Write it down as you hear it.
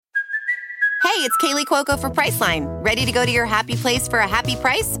Hey, it's Kaylee Cuoco for Priceline. Ready to go to your happy place for a happy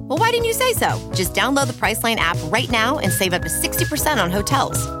price? Well, why didn't you say so? Just download the Priceline app right now and save up to 60% on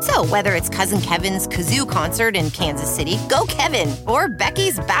hotels. So whether it's Cousin Kevin's Kazoo Concert in Kansas City, go Kevin, or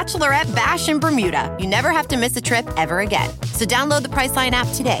Becky's Bachelorette Bash in Bermuda, you never have to miss a trip ever again. So download the Priceline app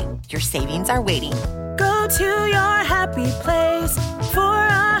today. Your savings are waiting. Go to your happy place for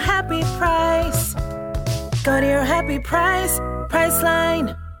a happy price. Go to your happy price,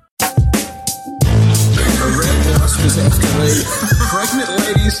 Priceline. The red bus was escalating. Pregnant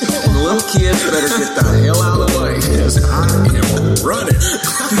ladies and little kids better get the hell out of the way because I am running.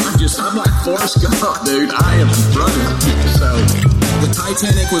 I'm like Forrest Gump, dude. I am running. So the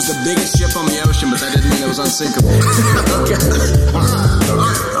Titanic was the biggest ship on the ocean, but that didn't mean it was unsinkable. Okay. All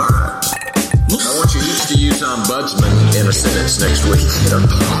right. I want you each to use ombudsman in a sentence next week.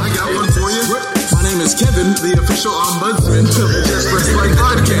 I got one for you. My name is Kevin, the official ombudsman of the Just Press Play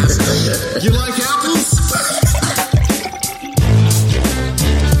podcast. You like apples?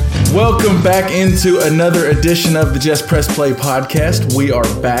 Welcome back into another edition of the Just Press Play podcast. We are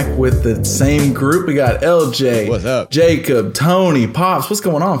back with the same group. We got LJ, what's up? Jacob, Tony, Pops. What's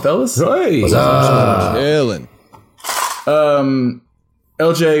going on, fellas? Hey, what's up? Chilling.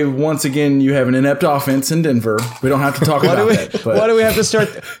 LJ, once again, you have an inept offense in Denver. We don't have to talk about that. Why do we have to start?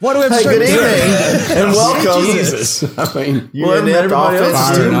 Why do we have to start? Good evening and welcome. Jesus. I mean, everybody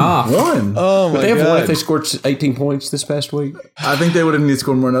else won. Oh my but they have God. what? They scored 18 points this past week. I think they would have needed to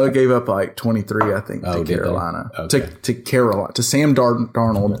score more. No, they gave up like 23, I think, to did they? Carolina. Okay. To Carolina. To Sam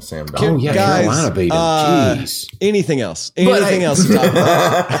Darnold. Sam Darnold. Oh, yeah, Guys, Carolina beat them. Jeez. Anything else? Anything else?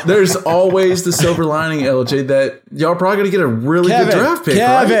 There's always the silver lining, LJ, that y'all probably going to get a really good draft pick,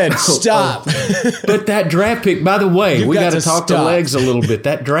 Kevin, right? stop. But that draft pick, by the way, we got to talk to stop. Legs a little bit.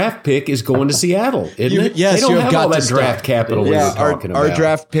 That draft pick is going to Seattle, isn't it? Yes, they don't you have got all that to draft stop. capital we were talking about. Our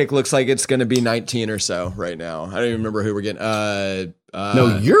draft pick looks like it's going to be 19 or so right now. I don't even remember who we're getting.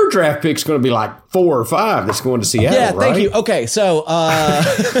 No, your draft pick's going to be like 4 or 5 that's going to Seattle, yeah, right? thank you. Okay, so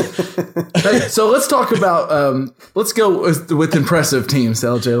Hey, so let's talk about let's go with impressive teams,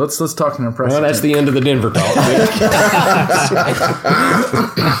 LJ. Let's talk an impressive. Well, that's team. the end of the Denver talk.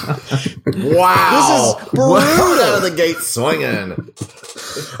 wow. This is brutal. Out of the gate swinging.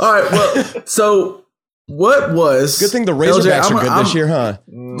 All right, well, so what was Good thing the Razorbacks LJ, are good this year, huh?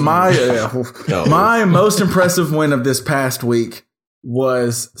 My most impressive win of this past week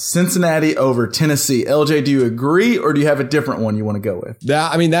was Cincinnati over Tennessee. LJ, do you agree, or do you have a different one you want to go with?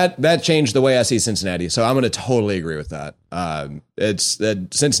 That changed the way I see Cincinnati. So I'm going to totally agree with that. It's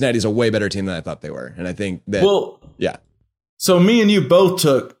that Cincinnati's a way better team than I thought they were, and I think that. Well, yeah. So me and you both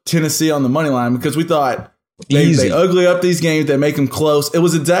took Tennessee on the money line because we thought they ugly up these games, they make them close. It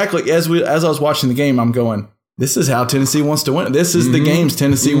was exactly as I was watching the game, I'm going, this is how Tennessee wants to win. This is the games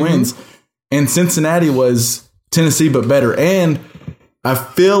Tennessee wins, and Cincinnati was Tennessee but better. And I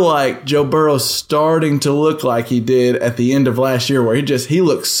feel like Joe Burrow's starting to look like he did at the end of last year, where he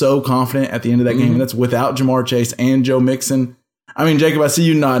looked so confident at the end of that game, and that's without Jamar Chase and Joe Mixon. I mean, Jacob, I see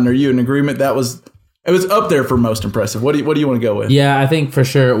you nodding. Are you in agreement? It was up there for most impressive. What do you want to go with? Yeah, I think for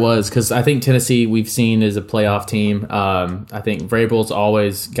sure it was, because I think Tennessee we've seen is a playoff team. I think Vrabel's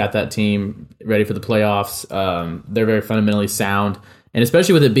always got that team ready for the playoffs. They're very fundamentally sound. And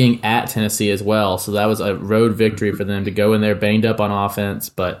especially with it being at Tennessee as well. So that was a road victory for them to go in there banged up on offense.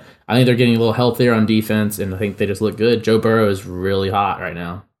 But I think they're getting a little healthier on defense, and I think they just look good. Joe Burrow is really hot right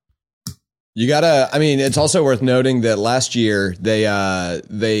now. It's also worth noting that last year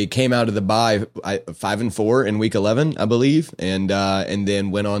they came out of the bye 5-4 in week 11, I believe, and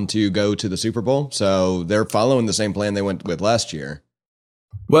then went on to go to the Super Bowl. So they're following the same plan they went with last year.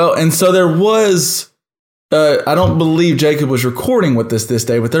 Well, and so there was... I don't believe Jacob was recording with us this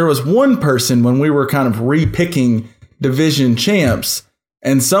day, but there was one person when we were kind of repicking division champs,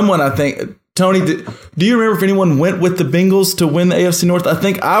 and someone, I think, Tony, do you remember if anyone went with the Bengals to win the AFC North? I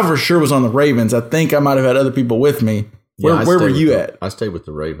think I for sure was on the Ravens. I think I might have had other people with me. Where were you at? I stayed with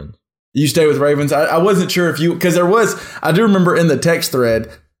the Ravens. You stayed with Ravens? I wasn't sure if you, because I do remember in the text thread,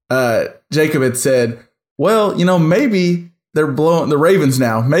 Jacob had said, well, maybe they're blowing the Ravens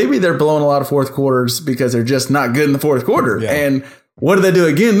now. Maybe they're blowing a lot of fourth quarters because they're just not good in the fourth quarter. Yeah. And what did they do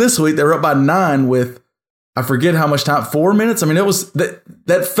again this week? They were up by 9 with, I forget how much time, 4 minutes. I mean, it was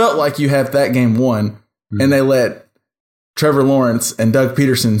that felt like you had that game won, and they let Trevor Lawrence and Doug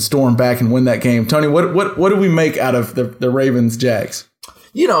Peterson storm back and win that game. Tony, what do we make out of the Ravens Jags?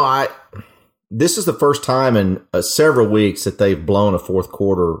 This is the first time in several weeks that they've blown a fourth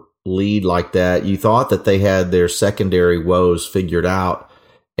quarter lead like that. You thought that they had their secondary woes figured out,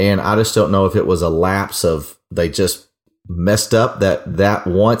 and I just don't know if it was a lapse of they just messed up that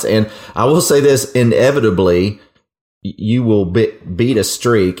once. And I will say this, inevitably, you will beat a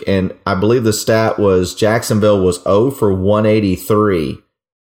streak. And I believe the stat was Jacksonville was 0 for 183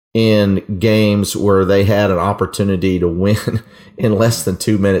 in games where they had an opportunity to win in less than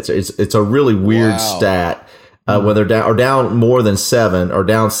 2 minutes. It's a really weird stat. When they're down more than 7 or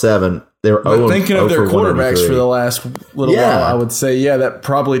down 7, they're thinking of their quarterbacks for the last little while, I would say, that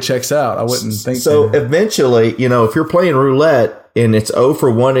probably checks out. I wouldn't think so. Eventually, if you're playing roulette and it's 0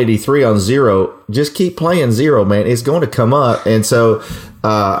 for 183 on 0, just keep playing 0, man. It's going to come up. And so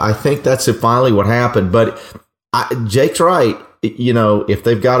I think that's finally what happened. But Jake's right. If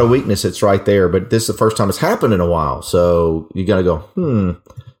they've got a weakness, it's right there. But this is the first time it's happened in a while. So you got to go,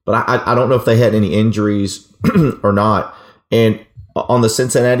 But I don't know if they had any injuries or not. And on the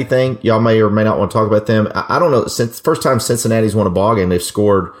Cincinnati thing, y'all may or may not want to talk about them. I don't know. Since the first time Cincinnati's won a ball game, they've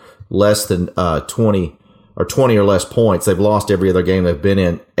scored less than 20 or less points. They've lost every other game they've been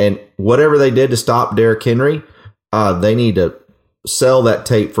in. And whatever they did to stop Derrick Henry, they need to sell that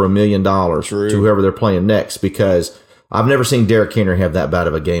tape for $1 million to whoever they're playing next, because I've never seen Derrick Henry have that bad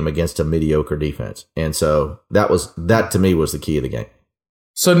of a game against a mediocre defense. And so that to me was the key of the game.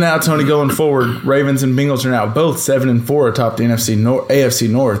 So now, Tony, going forward, Ravens and Bengals are now both 7-4 atop the AFC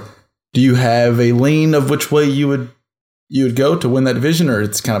North. Do you have a lean of which way you would go to win that division, or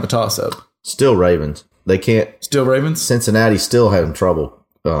it's kind of a toss-up? Still Ravens. They can't. Still Ravens? Cincinnati's still having trouble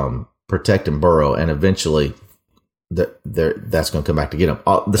protecting Burrow, and eventually that's going to come back to get them.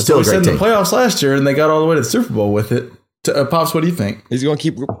 That's still what we said in the playoffs last year, and they got all the way to the Super Bowl with it. Pops, what do you think? He's going to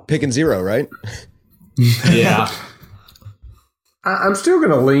keep picking 0, right? Yeah. I'm still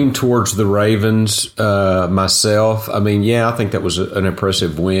going to lean towards the Ravens myself. I mean, I think that was an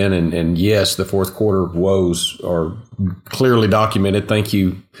impressive win. And yes, the fourth quarter woes are clearly documented. Thank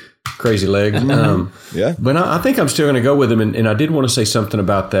you, Crazy Legs. But I think I'm still going to go with them. And I did want to say something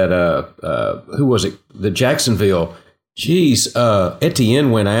about that. Who was it? The Jacksonville.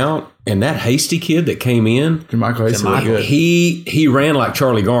 Etienne went out. And that Hasty kid that came in, he ran like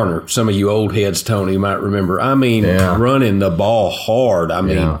Charlie Garner. Some of you old heads, Tony, might remember. I mean, running the ball hard. I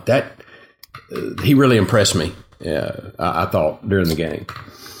mean, he really impressed me. Yeah, I thought during the game.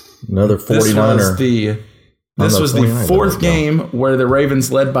 Another 49er. This was the fourth game where the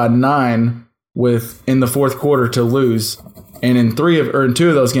Ravens led by 9 in the fourth quarter to lose. And in 2 of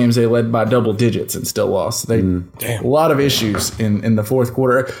those games, they led by double digits and still lost. A lot of issues in the fourth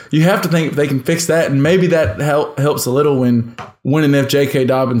quarter. You have to think if they can fix that, and maybe that helps a little when and if J.K.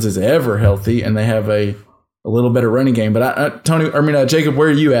 Dobbins is ever healthy and they have a little better running game. But Jacob, where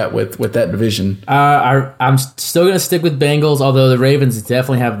are you at with that division? I'm still going to stick with Bengals, although the Ravens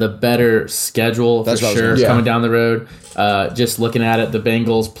definitely have the better schedule for sure coming down the road. Just looking at it, the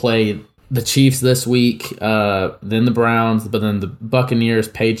Bengals play the Chiefs this week, then the Browns, but then the Buccaneers,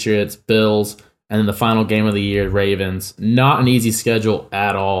 Patriots, Bills, and then the final game of the year, Ravens. Not an easy schedule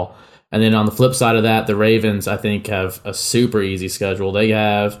at all. And then on the flip side of that, the Ravens, I think, have a super easy schedule. They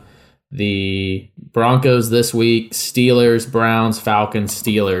have the Broncos this week, Steelers, Browns, Falcons,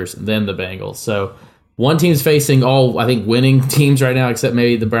 Steelers, then the Bengals. So one team's facing all, I think, winning teams right now, except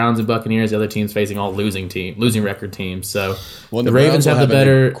maybe the Browns and Buccaneers. The other team's facing all losing record teams. So the Ravens have the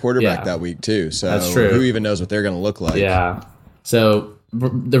better quarterback that week too. So that's true. Who even knows what they're going to look like? Yeah. So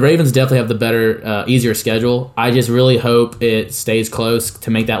the Ravens definitely have the better, easier schedule. I just really hope it stays close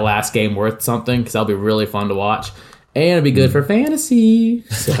to make that last game worth something, because that'll be really fun to watch. And it'd be good for fantasy.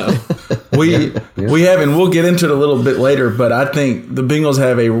 So we have, and we'll get into it a little bit later, but I think the Bengals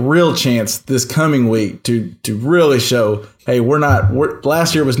have a real chance this coming week to really show, hey,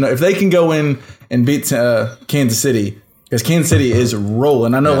 last year was if they can go in and beat Kansas City, because Kansas City is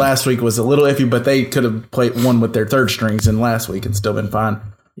rolling. I know last week was a little iffy, but they could have played one with their third strings in last week and still been fine.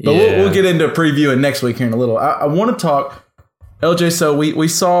 But we'll get into previewing next week here in a little. I want to talk, LJ, so we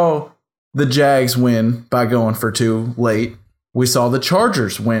saw the Jags win by going for 2 late. We saw the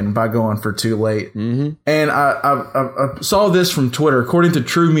Chargers win by going for 2 late. Mm-hmm. And I saw this from Twitter. According to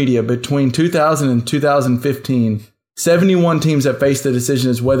True Media, between 2000 and 2015, 71 teams have faced the decision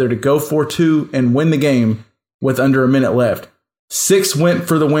as whether to go for 2 and win the game with under a minute left. 6 went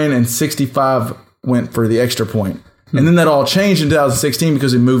for the win and 65 went for the extra point. Mm-hmm. And then that all changed in 2016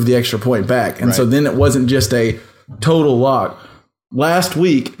 because we moved the extra point back. And so then it wasn't just a total lock. Last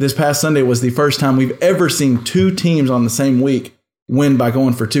week, this past Sunday, was the first time we've ever seen 2 teams on the same week win by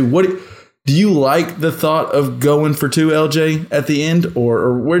going for 2. What do you like the thought of going for 2, LJ, at the end,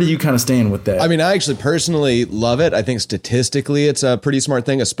 or where do you kind of stand with that? I mean, I actually personally love it. I think statistically it's a pretty smart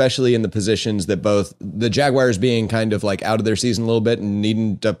thing, especially in the positions that both the Jaguars being kind of like out of their season a little bit and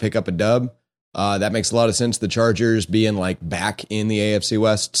needing to pick up a dub. That makes a lot of sense. The Chargers being like back in the AFC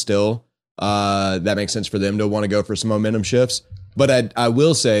West still, that makes sense for them to want to go for some momentum shifts. But I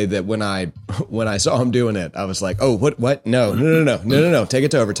will say that when I saw him doing it, I was like, oh, what? No. Take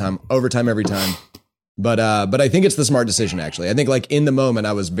it to overtime every time. But I think it's the smart decision, actually. I think like in the moment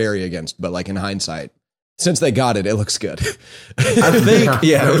I was very against, but like in hindsight, since they got it, it looks good. I think,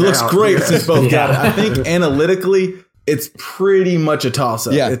 it looks great since both got it. I think analytically, it's pretty much a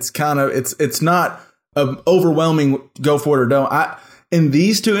toss-up. Yeah. It's kind of, it's not an overwhelming go for it or don't. In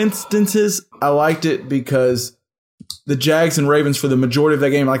these two instances, I liked it because the Jags and Ravens, for the majority of that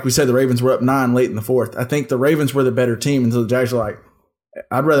game, like we said, the Ravens were up 9 late in the fourth. I think the Ravens were the better team, and so the Jags were like,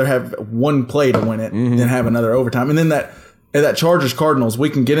 I'd rather have one play to win it than have another overtime. And then that Chargers Cardinals, we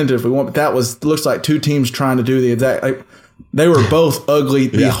can get into it if we want, but that looks like two teams trying to do the exact. Like, they were both ugly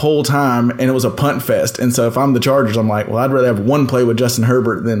the whole time, and it was a punt fest. And so if I'm the Chargers, I'm like, well, I'd rather have one play with Justin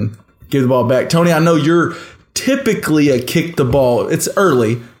Herbert than give the ball back. Tony, I know you're typically a kick the ball. It's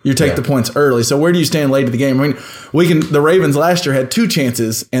early. You take the points early. So where do you stand late in the game? I mean, the Ravens last year had 2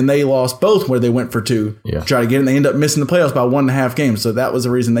 chances, and they lost both where they went for 2 to try to get it. And they ended up missing the playoffs by 1.5 games. So that was the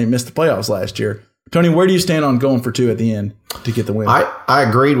reason they missed the playoffs last year. Tony, where do you stand on going for 2 at the end to get the win? I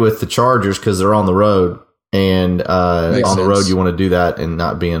agreed with the Chargers because they're on the road. And on the road, you want to do that and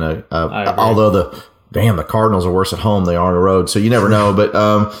not be in although the Cardinals are worse at home. They are on the road. So you never know.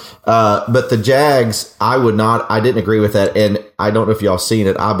 But the Jags, I didn't agree with that. And I don't know if y'all seen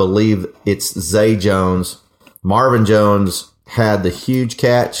it. I believe it's Zay Jones. Marvin Jones had the huge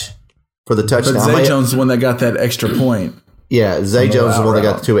catch for the touchdown. But Zay Jones is the one that got that extra point. Yeah, Zay Jones is the one that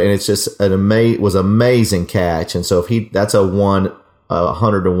got the 2, and it's just was amazing catch. And so that's a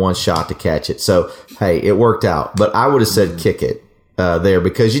 100-to-1 shot to catch it. So hey, it worked out. But I would have said kick it there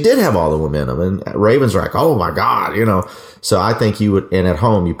because you did have all the momentum, and Ravens were like, oh my God, So I think you would, and at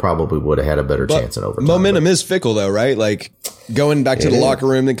home you probably would have had a better chance in overtime. Momentum is fickle though, right? Like going back to the locker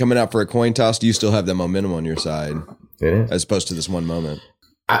room and coming out for a coin toss, do you still have the momentum on your side as opposed to this one moment?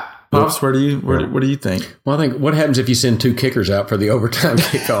 Pops, what do you think? Well, I think what happens if you send 2 kickers out for the overtime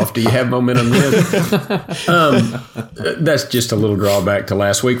kickoff? Do you have momentum then? That's just a little drawback to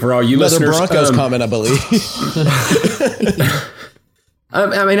last week for all you listeners. Another Broncos comment, I believe.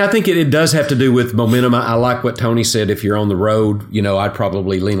 I mean, I think it does have to do with momentum. I like what Tony said. If you're on the road, I'd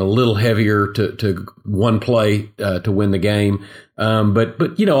probably lean a little heavier to one play to win the game.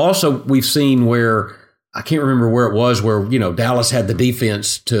 But also we've seen where I can't remember where it was where Dallas had the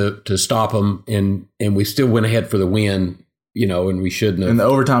defense to stop them, and we still went ahead for the win. And we shouldn't have. In the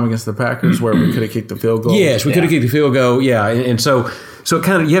overtime against the Packers, where we could have kicked the field goal. Yes, we could have kicked the field goal. Yeah, and so it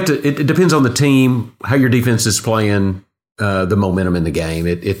kind of you have to. It depends on the team, how your defense is playing. The momentum in the game.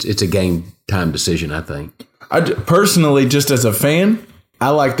 It's a game time decision, I think. Personally, just as a fan, I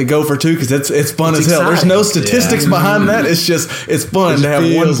like to go for 2 because it's fun as hell. There's no statistics behind that. It's just it's fun to have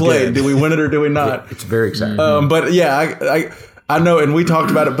one play. Good. Do we win it or do we not? It's very exciting. But yeah, I know, and we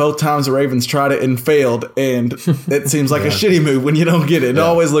talked about it both times. The Ravens tried it and failed, and it seems like a shitty move when you don't get it. It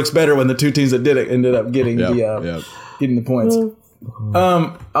always looks better when the 2 teams that did it ended up getting getting the points.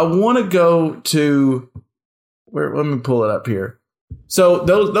 I want to go to. Let me pull it up here. So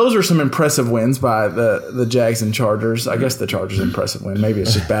those are some impressive wins by the Jags and Chargers. I guess the Chargers impressive win. Maybe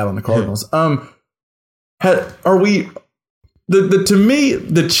it's just bad on the Cardinals. To me,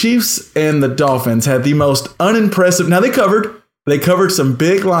 the Chiefs and the Dolphins had the most unimpressive. Now they covered some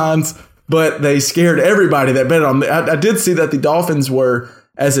big lines, but they scared everybody that bet on them. I did see that the Dolphins were,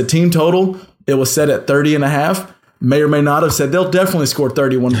 as a team total, it was set at 30.5. May or may not have said they'll definitely score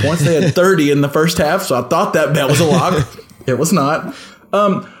 31 points. They had 30 in the first half, so I thought that bet was a lock. It was not.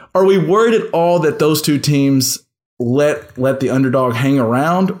 Are we worried at all that those two teams let the underdog hang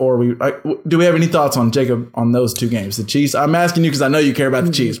around, or do we have any thoughts on Jacob on those 2 games? The Chiefs. I'm asking you because I know you care about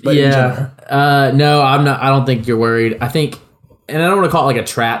the Chiefs. But no, I'm not. I don't think you're worried. I think, and I don't want to call it like a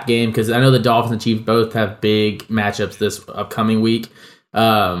trap game because I know the Dolphins and Chiefs both have big matchups this upcoming week.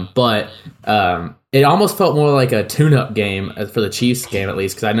 But it almost felt more like a tune-up game for the Chiefs game, at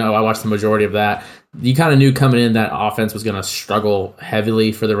least, because I know I watched the majority of that. You kind of knew coming in that offense was going to struggle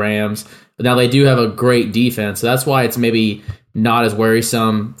heavily for the Rams. But now they do have a great defense, so that's why it's maybe not as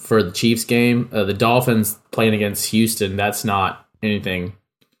worrisome for the Chiefs game. The Dolphins playing against Houston, that's not anything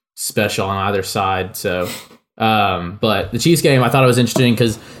special on either side. So, but the Chiefs game, I thought it was interesting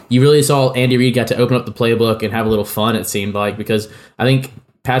because you really saw Andy Reid got to open up the playbook and have a little fun, it seemed like, because I think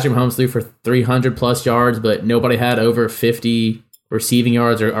Patrick Mahomes threw for 300-plus yards, but nobody had over 50 receiving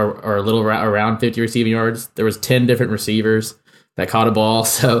yards or a little around 50 receiving yards. There was 10 different receivers. that caught a ball.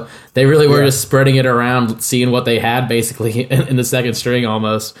 So they really were just spreading it around, seeing what they had basically in the second string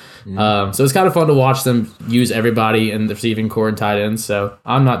almost. So it's kind of fun to watch them use everybody in the receiving core and tight ends. So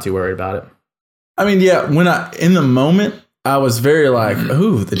I'm not too worried about it. I mean, yeah, in the moment, I was very like,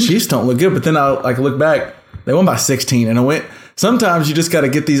 ooh, the Chiefs don't look good. But then I look back, they won by 16, and I went. Sometimes you just got to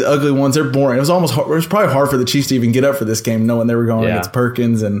get these ugly ones. They're boring. It was probably hard for the Chiefs to even get up for this game, knowing they were going against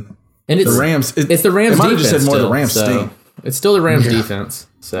Perkins and it's the Rams. It's the Rams. They might have defense just said more still, the Rams so stink. It's still the Rams defense.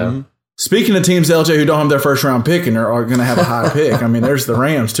 So speaking of teams, LJ, who don't have their first round pick and are going to have a high pick, I mean, there's the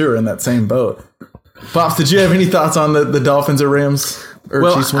Rams too, are in that same boat. Pops, did you have any thoughts on the Dolphins or Rams?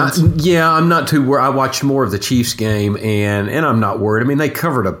 Chiefs wins? I'm not too worried. I watched more of the Chiefs game, and I'm not worried. I mean, they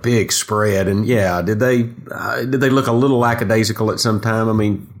covered a big spread, and did they look a little lackadaisical at some time? I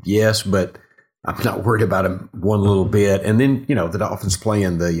mean, yes, but I'm not worried about them one little bit. And then the Dolphins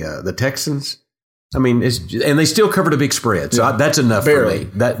playing the Texans. I mean, and they still covered a big spread, so that's enough barely.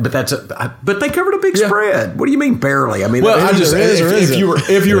 for me. But they covered a big spread. What do you mean barely? I mean, if you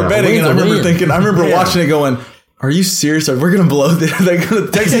were betting, and I remember watching it going, are you serious? We're going to blow this.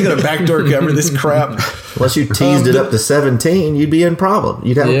 Texas going to backdoor cover this crap. Unless you teased it up to 17, you'd be in problem.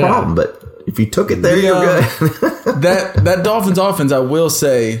 You'd have a problem. But if you took it there, you're good. that Dolphins offense, I will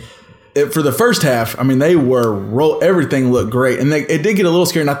say, for the first half, I mean, they were everything looked great, and it did get a little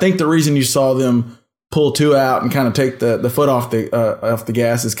scary. And I think the reason you saw them pull two out and kind of take the foot off the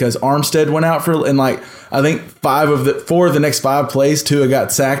gas is because Armstead went out I think 4 of the next 5 plays, Tua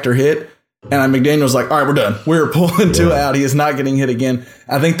got sacked or hit. And McDaniel's like, all right, we're done. We're pulling Tua out. He is not getting hit again.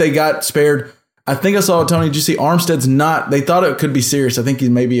 I think they got spared. I think I saw, Tony, did you see Armstead's not, they thought it could be serious. I think he's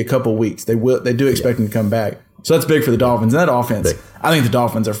maybe a couple weeks. They do expect him to come back. So that's big for the Dolphins. And that offense, I think the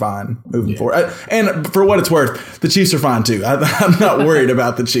Dolphins are fine moving forward. And for what it's worth, the Chiefs are fine too. I'm not worried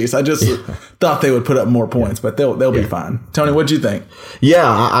about the Chiefs. I just thought they would put up more points, but they'll be fine. Tony, what'd you think? Yeah,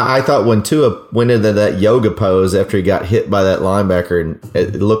 I thought when Tua went into that yoga pose after he got hit by that linebacker, and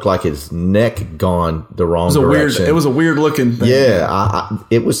it looked like his neck gone the wrong direction. It was a weird looking thing. Yeah,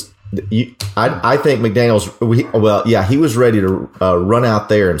 it was. I think McDaniel's. He was ready to run out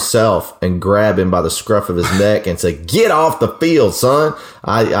there himself and grab him by the scruff of his neck and say, "Get off the field, son."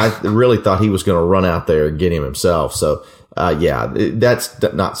 I really thought he was going to run out there and get him himself. So,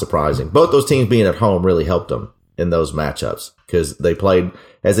 that's not surprising. Both those teams being at home really helped them in those matchups because they played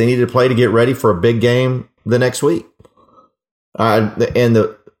as they needed to play to get ready for a big game the next week. We'll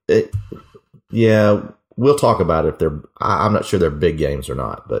talk about it if I'm not sure they're big games or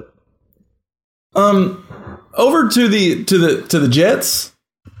not, but. Over to the Jets.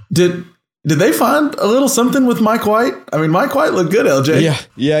 Did they find a little something with Mike White? I mean, Mike White looked good, LJ.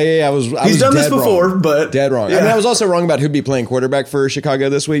 Yeah. He's done this before, but dead wrong. Yeah. I mean, I was also wrong about who'd be playing quarterback for Chicago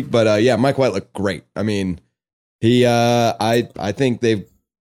this week, but Mike White looked great. I mean, he I think they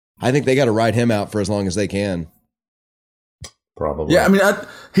got to ride him out for as long as they can. Probably. Yeah, I mean,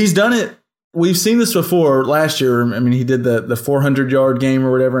 he's done it. We've seen this before last year. I mean, he did the 400-yard game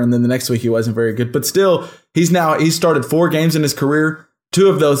or whatever, and then the next week he wasn't very good. But still, he's started 4 games in his career. 2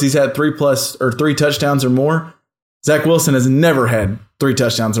 of those he's had 3 touchdowns or more. Zach Wilson has never had 3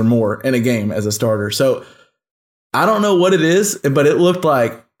 touchdowns or more in a game as a starter. So I don't know what it is, but it looked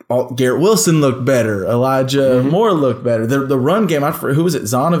like Garrett Wilson looked better. Elijah Moore looked better. The run game, who was it?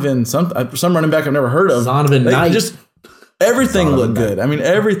 Zonovan, some running back I've never heard of. Zonovan Knight. Everything looked good. I mean,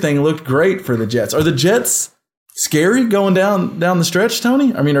 everything looked great for the Jets. Are the Jets scary going down the stretch,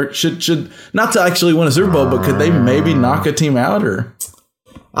 Tony? I mean, or should not to actually win a Super Bowl, but could they maybe knock a team out? Or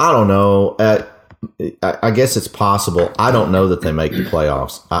I don't know. I guess it's possible. I don't know that they make the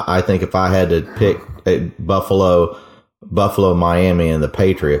playoffs. I think if I had to pick Buffalo, Miami, and the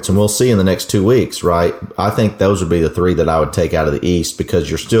Patriots, and we'll see in the next 2 weeks, right? I think those would be the 3 that I would take out of the East because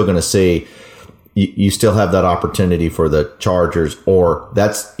you're still going to see. You still have that opportunity for the Chargers, or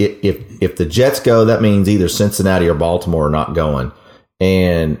that's if the Jets go, that means either Cincinnati or Baltimore are not going,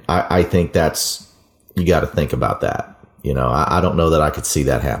 and I think you got to think about that. I don't know that I could see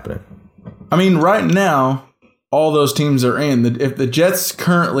that happening. I mean, right now, all those teams are in. If the Jets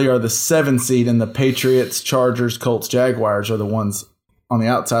currently are the 7 seed, and the Patriots, Chargers, Colts, Jaguars are the ones on the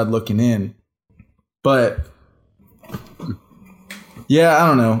outside looking in, but. Yeah, I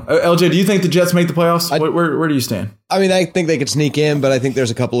don't know. LJ, do you think the Jets make the playoffs? Where do you stand? I mean, I think they could sneak in, but I think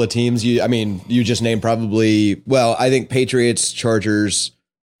there's a couple of teams. You just named probably. Well, I think Patriots, Chargers,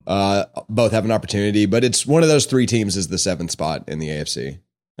 both have an opportunity, but it's one of those 3 teams is the 7th spot in the AFC,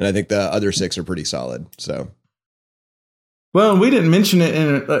 and I think the other 6 are pretty solid. So, well, we didn't mention it,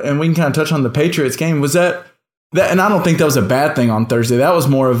 and we can kind of touch on the Patriots game. Was that? And I don't think that was a bad thing on Thursday. That was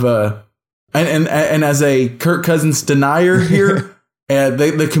more of a. And as a Kirk Cousins denier here,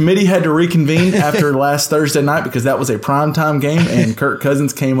 the committee had to reconvene after last Thursday night because that was a primetime game and Kirk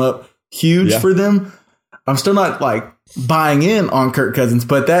Cousins came up huge for them. I'm still not like buying in on Kirk Cousins,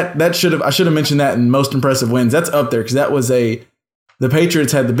 but I should have mentioned that in most impressive wins. That's up there because that was the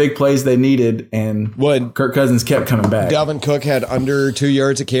Patriots had the big plays they needed, and Kirk Cousins kept coming back. Dalvin Cook had under 2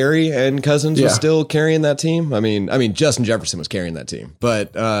 yards a carry, and Cousins was still carrying that team. I mean, Justin Jefferson was carrying that team, but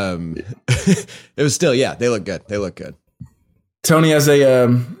it was still, they look good. They look good. Tony, as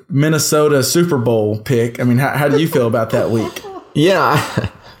a Minnesota Super Bowl pick, I mean, how do you feel about that week? Yeah,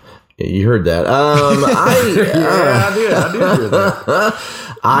 you heard that. I did hear that.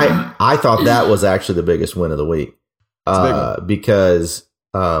 I thought that was actually the biggest win of the week. Because,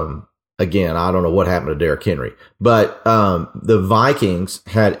 again, I don't know what happened to Derrick Henry, but the Vikings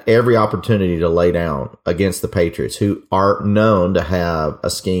had every opportunity to lay down against the Patriots, who are known to have a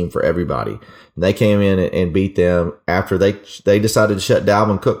scheme for everybody. And they came in and beat them after they decided to shut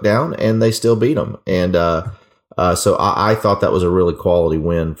Dalvin Cook down, and they still beat them. And so I thought that was a really quality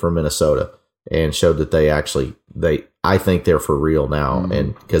win for Minnesota and showed that I think they're for real now,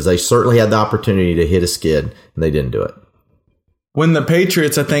 and because they certainly had the opportunity to hit a skid and they didn't do it. When the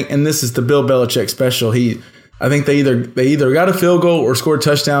Patriots, I think, and this is the Bill Belichick special, I think they either got a field goal or scored a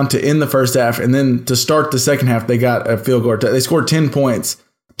touchdown to end the first half, and then to start the second half, they got a field goal. They scored 10 points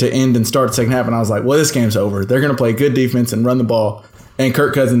to end and start the second half, and I was like, well, this game's over. They're going to play good defense and run the ball, and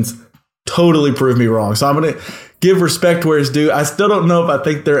Kirk Cousins totally proved me wrong. So I'm going to give respect where it's due. I still don't know if I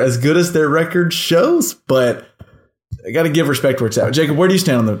think they're as good as their record shows, but I got to give respect where it's at. Jacob, where do you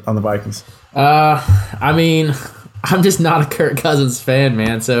stand on the Vikings? I mean, I'm just not a Kirk Cousins fan,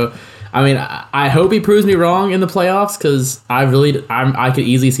 man. So, I mean, I hope he proves me wrong in the playoffs because I could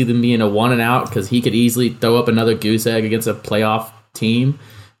easily see them being a 1 and out because he could easily throw up another goose egg against a playoff team.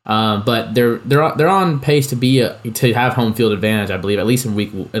 But they're on pace to have home field advantage, I believe, at least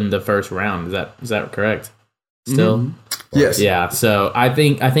in the first round. Is that correct? Still. Mm-hmm. Yes. Yeah. So I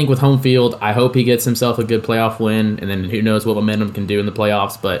think with home field, I hope he gets himself a good playoff win, and then who knows what momentum can do in the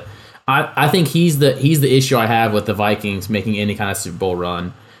playoffs. But I think he's the issue I have with the Vikings making any kind of Super Bowl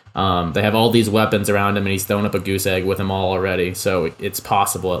run. They have all these weapons around him, and he's thrown up a goose egg with them all already. So it's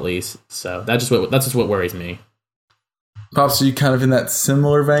possible at least. So that's just what worries me. Pops, are you kind of in that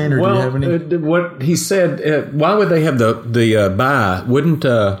similar vein, or do you have any? What he said, why would they have the bye?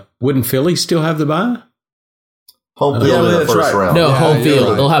 Wouldn't Philly still have the bye? Home field in the first round. No, home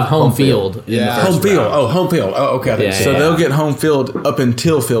field. They'll have home field. Yeah. Home field. Oh, home field. Oh, okay. So they'll get home field up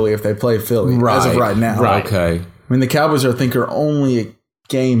until Philly if they play Philly, as of right now. Right. Okay. I mean, the Cowboys, I think, are only a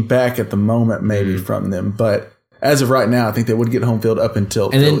game back at the moment, maybe, from them. But as of right now, I think they would get home field up until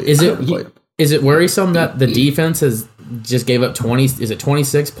Philly. Then is it worrisome that the defense has just gave up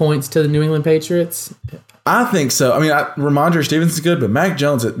 26 points to the New England Patriots? I think so. I mean, Ramondre Stevenson's good, but Mac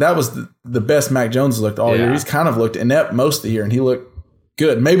Jones, that was the best Mac Jones looked all year. He's kind of looked inept most of the year, and he looked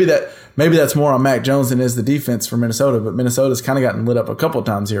good. Maybe that's more on Mac Jones than is the defense for Minnesota, but Minnesota's kind of gotten lit up a couple of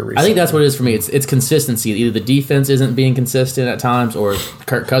times here recently. I think that's what it is for me. It's consistency. Either the defense isn't being consistent at times, or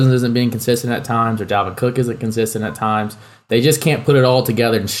Kirk Cousins isn't being consistent at times, or Dalvin Cook isn't consistent at times. They just can't put it all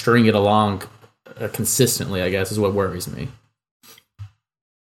together and string it along consistently, I guess, is what worries me.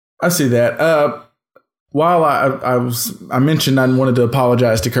 I see that. While I mentioned I wanted to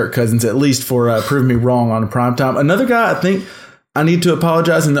apologize to Kirk Cousins at least for proving me wrong on primetime. Another guy I think I need to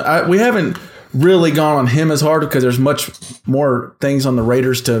apologize, and we haven't really gone on him as hard because there's much more things on the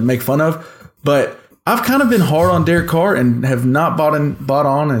Raiders to make fun of. But I've kind of been hard on Derek Carr and have not bought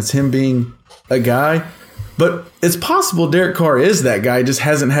on as him being a guy. But it's possible Derek Carr is that guy. He just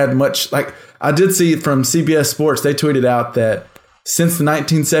hasn't had much. Like I did see from CBS Sports, they tweeted out that since the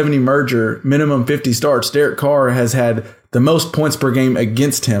 1970 merger, minimum 50 starts, Derek Carr has had the most points per game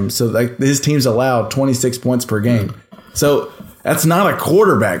against him. So like his team's allowed 26 points per game. So that's not a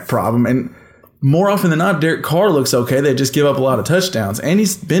quarterback problem. And more often than not, Derek Carr looks okay. They just give up a lot of touchdowns. And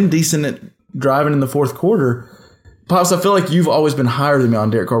he's been decent at driving in the fourth quarter. Pops, I feel like you've always been higher than me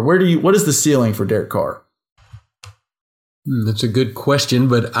on Derek Carr. What is the ceiling for Derek Carr? That's a good question,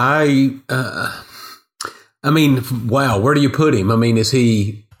 but I mean, wow, where do you put him? I mean, is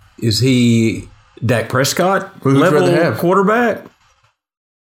he Dak Prescott level quarterback?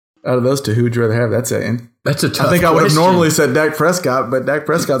 Out of those two, who would you rather have? That's a tough I think I would have normally said Dak Prescott, but Dak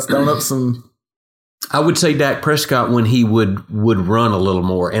Prescott's thrown up some. I would say Dak Prescott when he would run a little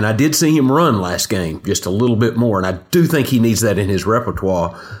more, and I did see him run last game just a little bit more, and I do think he needs that in his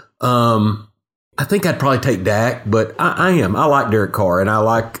repertoire. I think I'd probably take Dak, but I like Derek Carr, and I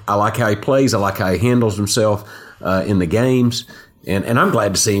like how he plays. I like how he handles himself in the games, And I'm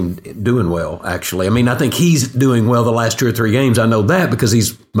glad to see him doing well, actually. I mean, I think he's doing well the last 2 or 3 games. I know that because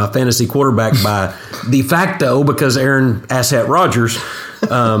he's my fantasy quarterback by de facto because Aaron Asshat Rodgers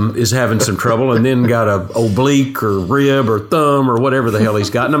is having some trouble and then got a oblique or rib or thumb or whatever the hell he's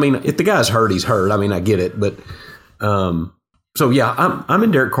got. And I mean, if the guy's hurt, he's hurt. I mean, I get it. But so, yeah, I'm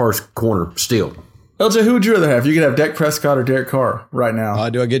in Derek Carr's corner still. LJ, who would you rather have? You could have Dak Prescott or Derek Carr right now.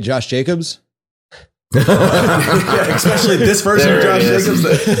 Do I get Josh Jacobs? Yeah, especially this version of Josh Jacobs.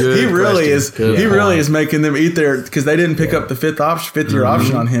 He really is. He really is making them eat their because they didn't pick up the fifth year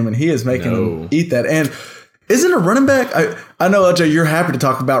option on him, and he is making them eat that. And isn't a running back? I know LJ, you're happy to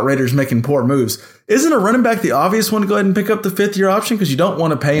talk about Raiders making poor moves. Isn't a running back the obvious one to go ahead and pick up the 5th year option because you don't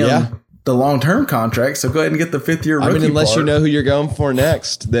want to pay him the long-term contract, so go ahead and get the 5th year rookie. I mean, unless you know who you're going for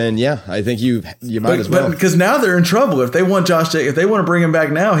next, then I think you might as well. Because now they're in trouble. If they want Josh Jacobs, if they want to bring him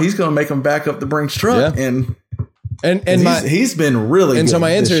back now, he's going to make them back up the Brinks truck. Yeah. And he's been really and good. So my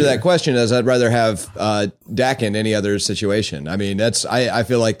answer to year. that question is I'd rather have Dak in any other situation. I mean, I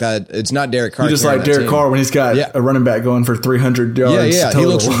feel like that it's not Derek Carr. You just like Derek Carr when he's got a running back going for 300 yards. Yeah. Total. He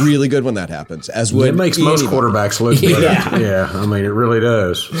looks really good when that happens. It makes most quarterbacks look good. Yeah, I mean, it really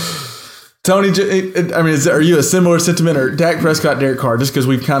does. Tony, I mean, are you a similar sentiment or Dak Prescott, Derek Carr? Just because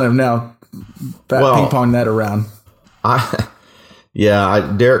we've kind of now ping-ponged that around.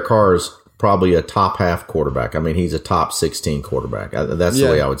 Derek Carr is probably a top half quarterback. I mean, he's a top 16 quarterback. That's the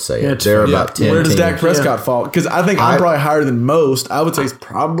way I would say it. They're about 10. Where does Dak Prescott fall? Because I think I'm probably higher than most. I would say he's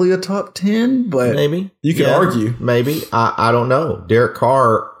probably a top 10, but maybe you could argue. Maybe. I don't know. Derek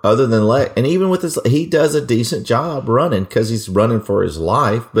Carr, other than and even with his, he does a decent job running because he's running for his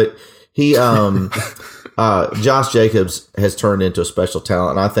life, but he, Josh Jacobs has turned into a special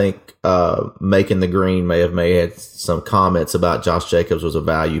talent. And I think, Making the Green may have had some comments about Josh Jacobs was a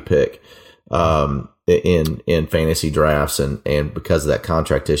value pick, in fantasy drafts and because of that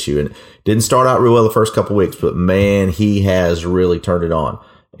contract issue, and didn't start out real well the first couple weeks, but man, he has really turned it on.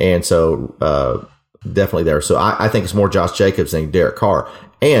 And so, definitely there. So I think it's more Josh Jacobs than Derek Carr,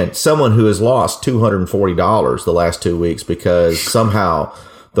 and someone who has lost $240 the last 2 weeks because somehow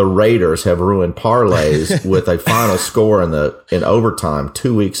the Raiders have ruined parlays with a final score in overtime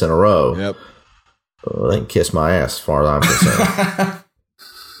 2 weeks in a row. Yep. They can kiss my ass as far as I'm concerned.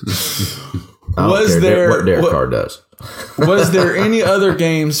 Was there what Derek Carr does? Was there any other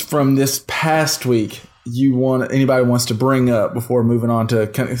games from this past week anybody wants to bring up before moving on to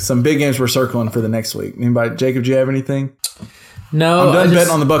kind of some big games we're circling for the next week? Anybody? Jacob, do you have anything? No, I'm done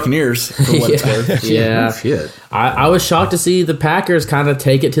betting on the Buccaneers for what it's worth. Yeah. Shit. I was shocked to see the Packers kind of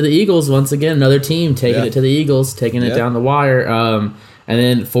take it to the Eagles once again. Another team taking it to the Eagles, taking it down the wire. And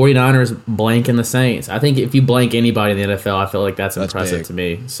then 49ers blanking the Saints. I think if you blank anybody in the NFL, I feel like that's impressive big to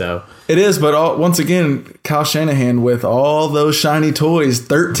me. So it is, but once again, Kyle Shanahan with all those shiny toys,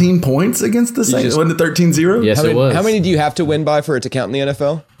 13 points against the Saints. Wasn't it 13-0? Yes, it was. How many do you have to win by for it to count in the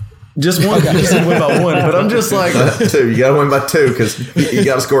NFL? Just one. You just win by one. But I'm just like 2. You got to win by 2 because you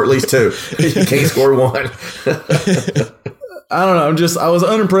got to score at least 2. You can't score 1. I don't know. I was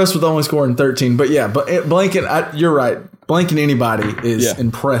unimpressed with only scoring 13. But yeah, but blanking. You're right. Blanking anybody is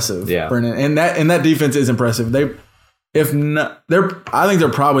impressive. Yeah, Brennan, and that defense is impressive. I think they're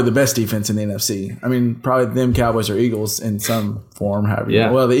probably the best defense in the NFC. I mean, probably them Cowboys or Eagles in some form.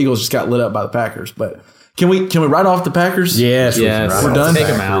 Well, the Eagles just got lit up by the Packers, but. Can we write off the Packers? Yes, we're done. Take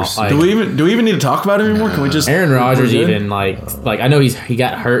them out. Do we even need to talk about it anymore? Can we just Aaron Rodgers even like I know he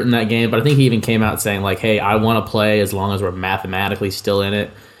got hurt in that game, but I think he even came out saying like, "Hey, I want to play as long as we're mathematically still in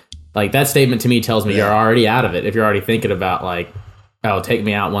it." Like that statement to me tells me you're already out of it. If you're already thinking about like, "Oh, take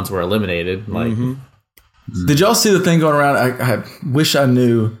me out once we're eliminated." Like, did y'all see the thing going around? I wish I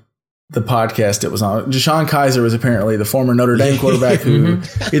knew the podcast it was on. Deshaun Kaiser was apparently the former Notre Dame quarterback who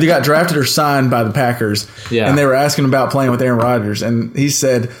either got drafted or signed by the Packers. Yeah. And they were asking about playing with Aaron Rodgers. And he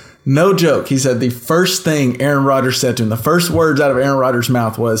said, no joke, he said the first thing Aaron Rodgers said to him, the first words out of Aaron Rodgers'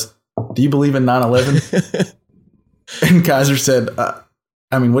 mouth was, "Do you believe in 9/11?" And Kaiser said,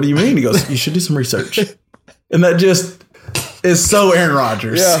 I mean, what do you mean? He goes, "You should do some research." And that just is so Aaron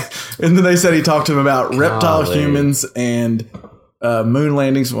Rodgers. Yeah. And then they said he talked to him about reptile humans and moon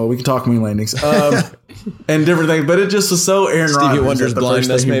landings. Well, we can talk moon landings and different things, but it just was so Aaron Rodgers. Stevie Wonder's the first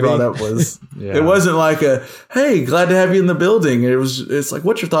thing he brought up was it wasn't like a "Hey, glad to have you in the building." It's like,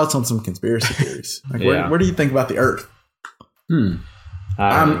 what's your thoughts on some conspiracy theories? Like, where do you think about the Earth?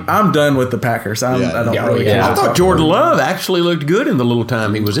 I'm done with the Packers. I don't really care. I thought Jordan Love actually looked good in the little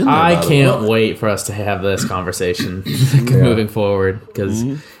time he was in there. I can't wait for us to have this conversation moving forward because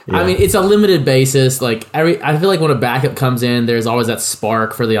I mean it's a limited basis. Like I feel like when a backup comes in, there's always that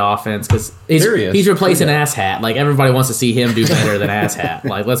spark for the offense because he's replacing Asshat. Like everybody wants to see him do better than Asshat.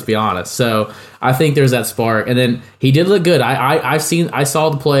 Like let's be honest. So I think there's that spark, and then he did look good. I saw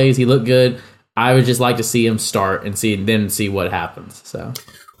the plays. He looked good. I would just like to see him start and see what happens.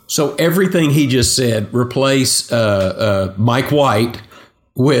 So everything he just said, replace Mike White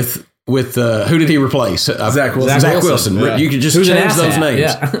with who did he replace? Zach Wilson. Zach Wilson. Yeah. You can just change those names.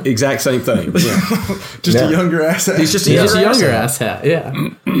 Yeah. Exact same thing. Yeah. Just a younger asshat. He's just a younger asshat. Yeah.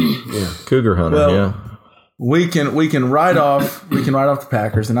 Cougar hunter. Well, we can write off the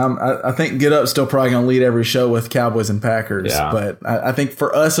Packers, and I think Get Up's still probably going to lead every show with Cowboys and Packers. Yeah. But I think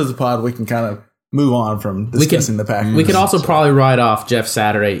for us as a pod, we can kind of move on from discussing the Packers. We could also probably write off Jeff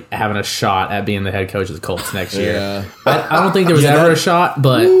Saturday having a shot at being the head coach of the Colts next year. Yeah. I don't think there was ever a shot,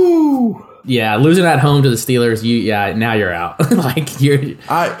 but losing at home to the Steelers, now you're out.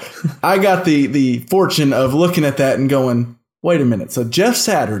 I got the fortune of looking at that and going, wait a minute. So Jeff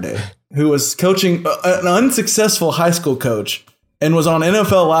Saturday, who was coaching an unsuccessful high school coach and was on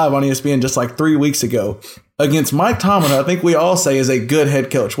NFL Live on ESPN just like 3 weeks ago against Mike Tomlin, who I think we all say is a good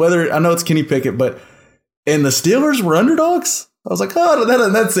head coach. I know it's Kenny Pickett, and the Steelers were underdogs. I was like,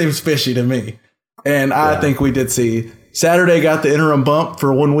 that seems fishy to me. And I think we did see Saturday got the interim bump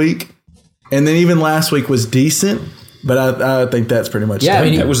for 1 week, and then even last week was decent. But I think that's pretty much it. I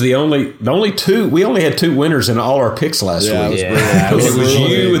mean, that was the only two. We only had 2 winners in all our picks last week. It was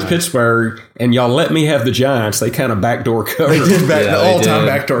you with Pittsburgh, and y'all let me have the Giants. They kind of backdoor covered. They did the all-time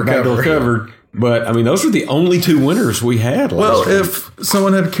backdoor covered. But, I mean, those were the only 2 winners we had last week. If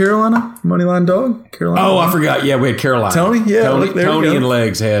someone had Carolina, Moneyline Dog, Carolina. Oh, I forgot. Yeah, we had Carolina. Tony? Yeah. Tony and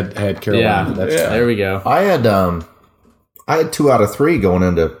Legs had Carolina. Yeah, there we go. I had 2 out of 3 going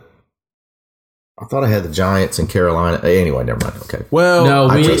into. I thought I had the Giants in Carolina. Anyway, never mind. Okay. Well, no,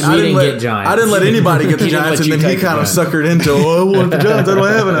 we didn't get Giants. I didn't let anybody get the Giants, and then he kind of suckered into, I want the Giants. I don't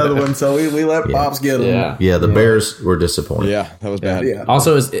have another one. So we let Pops get them. Yeah, the Bears were disappointed. Yeah, that was bad. Yeah.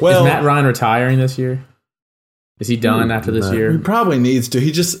 Also, is Matt Ryan retiring this year? Is he done after this year? He probably needs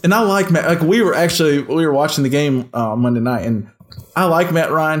to. And I like Matt. Like we were watching the game Monday night, and I like Matt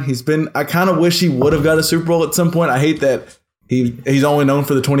Ryan. I kind of wish he would have got a Super Bowl at some point. I hate that. He's only known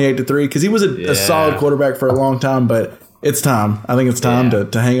for the 28-3 because he was a solid quarterback for a long time, but it's time. I think it's time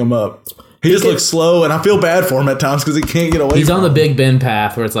to hang him up. He just looks slow, and I feel bad for him at times because he can't get away. He's on the Big Ben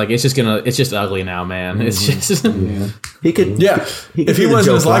path where it's like it's just ugly now, man. It's just he could. If he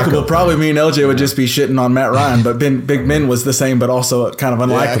wasn't as likable, probably me and LJ would just be shitting on Matt Ryan. But Big Ben was the same, but also kind of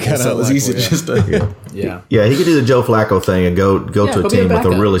unlikable. So it was easy to just Yeah, he could do the Joe Flacco thing and go to a team with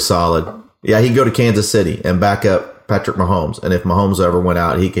a really solid. Yeah, he could go to Kansas City and back up Patrick Mahomes, and if Mahomes ever went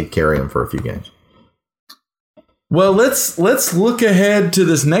out, he could carry him for a few games. Well, let's look ahead to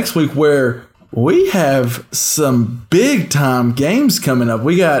this next week where we have some big time games coming up.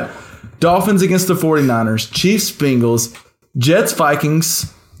 We got Dolphins against the 49ers, Chiefs, Bengals, Jets,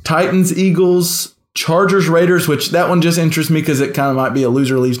 Vikings, Titans, Eagles, Chargers, Raiders, which that one just interests me because it kind of might be a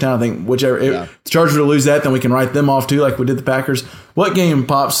loser leaves town. I think if the Chargers will lose that, then we can write them off too, like we did the Packers. What game,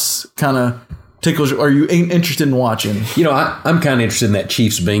 Pops, kind of tickles? Are you interested in watching? I'm kind of interested in that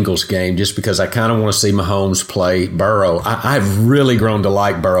Chiefs-Bengals game just because I kind of want to see Mahomes play Burrow. I've really grown to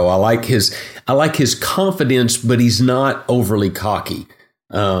like Burrow. I like his confidence, but he's not overly cocky.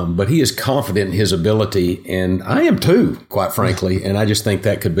 But he is confident in his ability, and I am too, quite frankly. And I just think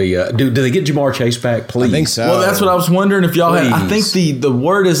that could be do they get Jamar Chase back, please? I think so. Well, that's what I was wondering if y'all had. I think the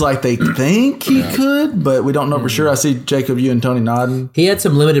word is like they think he could, but we don't know for sure. I see Jacob, you and Tony nodding. He had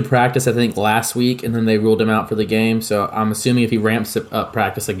some limited practice, I think, last week, and then they ruled him out for the game. So I'm assuming if he ramps up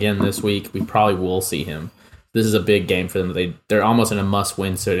practice again this week, we probably will see him. This is a big game for them. They're almost in a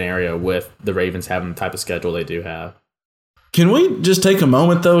must-win scenario with the Ravens having the type of schedule they do have. Can we just take a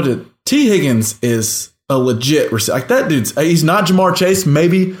moment, though, to T. Higgins is a legit receiver. Like, that dude's, he's not Jamar Chase,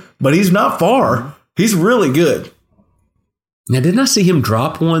 maybe, but he's not far. He's really good. Now, didn't I see him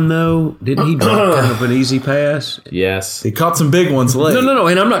drop one, though? Didn't he drop kind of an easy pass? Yes. He caught some big ones late. No.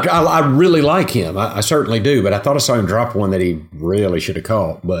 And I'm not. I really like him. I certainly do. But I thought I saw him drop one that he really should have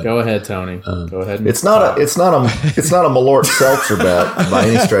caught. But go ahead, Tony. Go ahead. It's not a Malort Seltzer bet by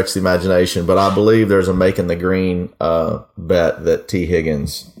any stretch of the imagination. But I believe there's a making the green bet that T.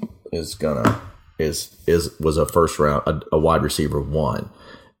 Higgins was a first round a wide receiver 1,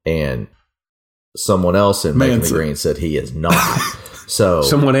 and someone else in Making the Green said he is not. So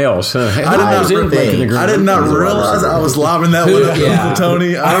someone else. Huh? I did not realize I was lobbing that one up to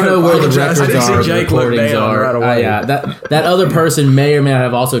Tony. I don't know where the records I didn't see are. Jake look recordings down are. right away. Yeah, that other person may or may not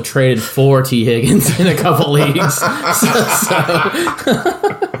have also traded for T. Higgins in a couple leagues.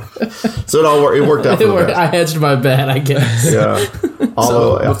 So it worked out for the best. I hedged my bet, I guess. Yeah.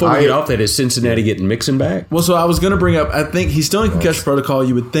 Although, Before we get off that, is Cincinnati getting Mixon back? Well, so I was going to bring up, I think he's still in concussion protocol.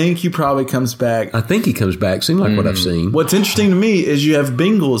 You would think he probably comes back. I think he comes back. Seems like what I've seen. What's interesting to me is you have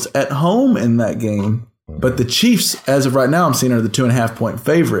Bengals at home in that game, but the Chiefs, as of right now, I'm seeing are the 2.5 point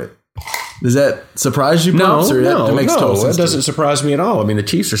favorite. Does that surprise you, Pops? That doesn't surprise me at all. I mean, the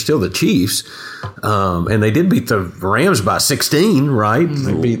Chiefs are still the Chiefs, and they did beat the Rams by 16, right?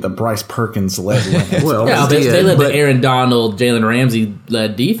 They beat the Bryce Perkins led Rams. Well, Yeah, they led the Aaron Donald, Jalen Ramsey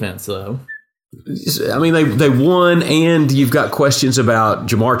led defense, though. I mean, they won, and you've got questions about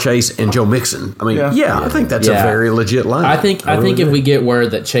Jamar Chase and Joe Mixon. I mean, I think that's a very legit line. I think if we get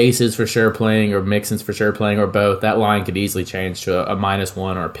word that Chase is for sure playing or Mixon's for sure playing or both, that line could easily change to a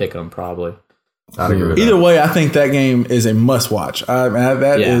 -1 or a pick 'em probably. I'd agree with Either that. way, I think that game is a must watch.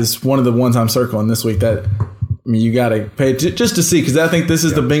 That is one of the ones I'm circling this week. That you got to pay just to see, because I think this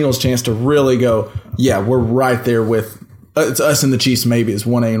is the Bengals' chance to really go. Yeah, we're right there with. It's us and the Chiefs maybe is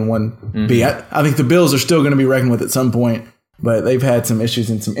 1A and 1B. I think the Bills are still going to be reckoned with at some point, but they've had some issues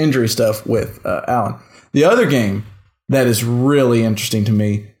and some injury stuff with Allen. The other game that is really interesting to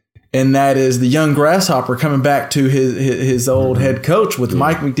me, and that is the young grasshopper coming back to his old head coach with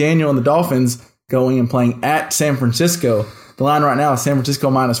Mike McDaniel and the Dolphins going and playing at San Francisco. The line right now is San Francisco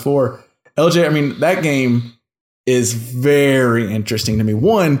 -4. LJ, I mean, that game is very interesting to me.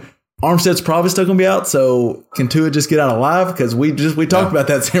 One, Armstead's probably still going to be out, so can Tua just get out alive? Because we talked about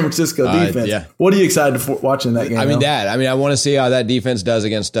that San Francisco defense. Yeah. What are you excited for watching that game? I want to see how that defense does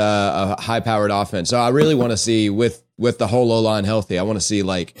against a high-powered offense. So I really want to see with the whole O-line healthy. I want to see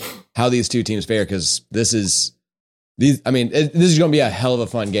like how these two teams fare, because this is going to be a hell of a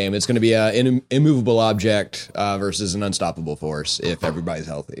fun game. It's going to be an immovable object versus an unstoppable force if everybody's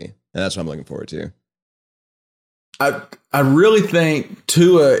healthy, and that's what I'm looking forward to. I really think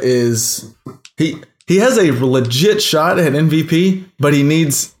Tua is he has a legit shot at MVP, but he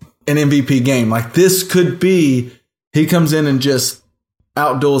needs an MVP game. Like this could be he comes in and just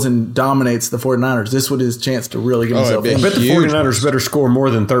outduels and dominates the 49ers. This would his chance to really get himself in. I bet the 49ers better score more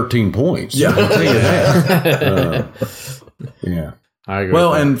than 13 points. Yeah. I'll tell you that. Yeah. I agree.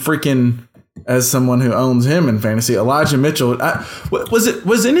 Well, and freaking as someone who owns him in fantasy, Elijah Mitchell.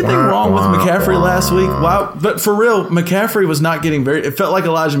 Was anything wrong with McCaffrey last week? Wow, but for real, McCaffrey was not getting very. It felt like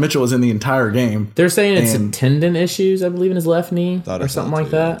Elijah Mitchell was in the entire game. They're saying it's tendon issues, I believe, in his left knee or something like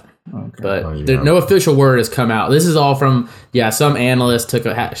that. Okay. But no official word has come out. This is all from some analyst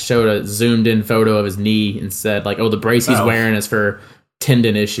showed a zoomed in photo of his knee and said like, oh, the brace he's wearing is for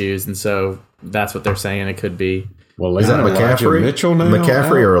tendon issues, and so that's what they're saying it could be. Well, Is that McCaffrey? Mitchell now?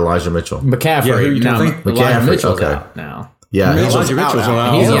 McCaffrey or Elijah Mitchell? McCaffrey. Yeah, who you now, think? Elijah McCaffrey, Mitchell's okay. out now. Yeah, Elijah Mitchell's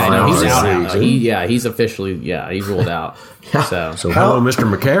out. He's He's out. He's officially he's ruled out. So hello,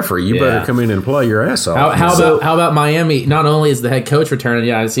 Mr. McCaffrey. You better come in and play your ass off. How about Miami? Not only is the head coach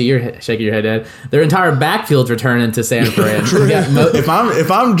returning, I see you're shaking your head, Ed. Their entire backfield's returning to San Fran.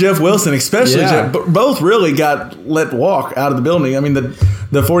 If I'm Jeff Wilson, especially Jeff, both really got let walk out of the building. I mean,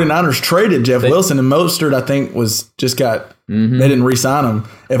 the 49ers traded Jeff Wilson, and Mostert, I think, they didn't re-sign him.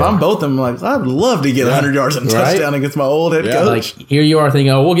 If I'm both of them, like, I'd love to get 100 yards and touchdown against my old head coach. Like, here you are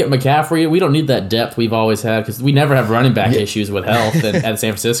thinking, we'll get McCaffrey. We don't need that depth we've always had because we never have running back issues with health at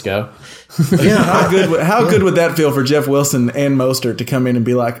San Francisco. How good would that feel for Jeff Wilson and Mostert to come in and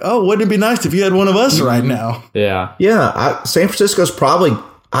be like, oh, wouldn't it be nice if you had one of us right now? Yeah. Yeah, San Francisco's probably,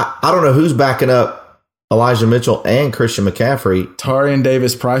 I don't know who's backing up Elijah Mitchell and Christian McCaffrey. Tarian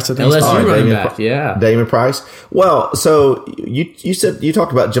Davis Price, I think. LSU running back, Damon Price. Well, so you said you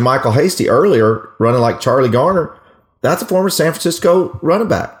talked about JaMychal Hasty earlier running like Charlie Garner. That's a former San Francisco running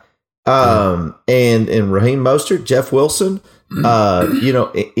back. And Raheem Mostert, Jeff Wilson,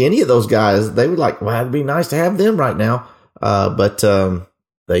 any of those guys, they would like, well, it'd be nice to have them right now. But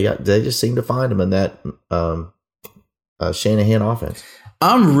they just seem to find them in that Shanahan offense.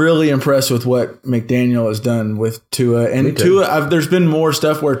 I'm really impressed with what McDaniel has done with Tua. And Tua, there's been more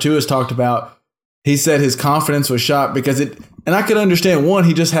stuff where Tua's talked about. He said his confidence was shot because and I could understand, one,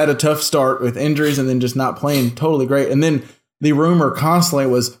 he just had a tough start with injuries and then just not playing totally great. And then the rumor constantly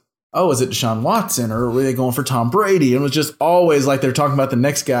was, oh, is it Deshaun Watson or were they going for Tom Brady? And it was just always like they're talking about the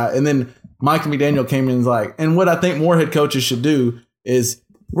next guy. And then Mike McDaniel came in and was like, and what I think more head coaches should do is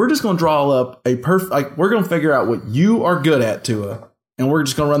we're just going to draw up we're going to figure out what you are good at, Tua. And we're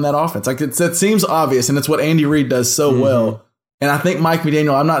just going to run that offense. Like that seems obvious, and it's what Andy Reid does so well. And I think Mike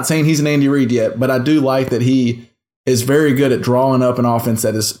McDaniel, I'm not saying he's an Andy Reid yet, but I do like that he is very good at drawing up an offense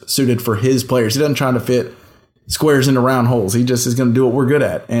that is suited for his players. He doesn't try to fit squares into round holes. He just is going to do what we're good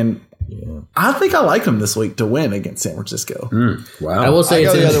at. And I think I like him this week to win against San Francisco. Wow. I will say I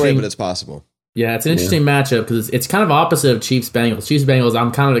it's go the other way, interesting. but it's possible. Yeah, it's an interesting matchup because it's kind of opposite of Chiefs-Bengals. Chiefs-Bengals,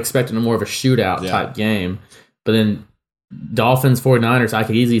 I'm kind of expecting more of a shootout type game. But then Dolphins-49ers, I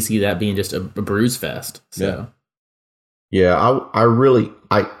could easily see that being just a bruise fest. So. Yeah, I really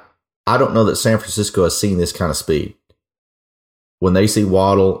don't know that San Francisco has seen this kind of speed. When they see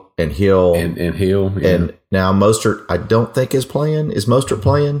Waddle and Hill and Hill and now Mostert, I don't think is playing. Is Mostert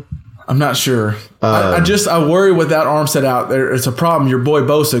playing? I'm not sure. I worry with that arm set out there. It's a problem. Your boy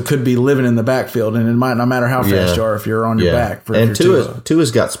Bosa could be living in the backfield, and it might not matter how fast you are if you're on your back. And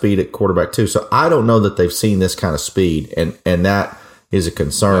Tua's got speed at quarterback too. So I don't know that they've seen this kind of speed, and that is a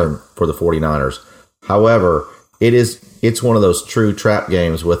concern for the 49ers. However, it's one of those true trap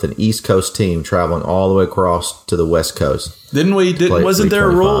games with an East Coast team traveling all the way across to the West Coast. Wasn't there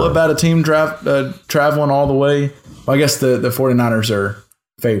a rule about a team traveling all the way? Well, I guess the 49ers are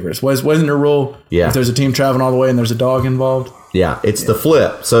favorites. Wasn't there a rule if there's a team traveling all the way and there's a dog involved? Yeah, it's the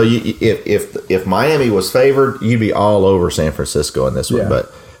flip. So if Miami was favored, you'd be all over San Francisco in this one.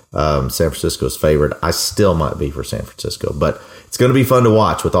 But San Francisco's favored. I still might be for San Francisco. But it's going to be fun to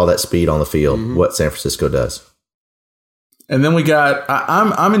watch with all that speed on the field, what San Francisco does. And then we got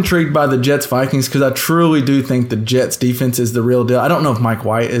I'm intrigued by the Jets-Vikings because I truly do think the Jets defense is the real deal. I don't know if Mike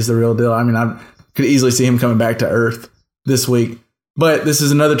White is the real deal. I mean, I could easily see him coming back to earth this week. But this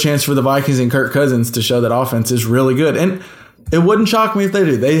is another chance for the Vikings and Kirk Cousins to show that offense is really good. And it wouldn't shock me if they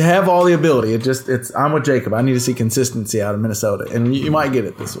do. They have all the ability. I'm with Jacob. I need to see consistency out of Minnesota. And you might get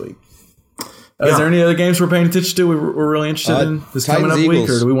it this week. Is there any other games we're paying attention to we're really interested in this coming up week?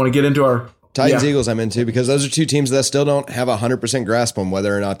 Or do we want to get into our Titans-Eagles I'm into because those are two teams that still don't have 100% grasp on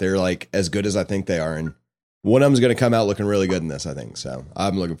whether or not they're like as good as I think they are. And one of them is going to come out looking really good in this, I think. So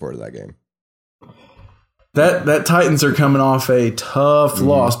I'm looking forward to that game. That Titans are coming off a tough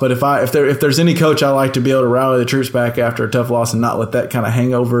loss, but if there's any coach I like to be able to rally the troops back after a tough loss and not let that kind of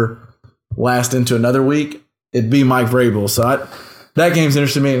hangover last into another week, it'd be Mike Vrabel. So that game's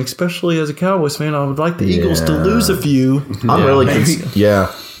interesting to me, and especially as a Cowboys fan, I would like the Eagles to lose a few. I'm really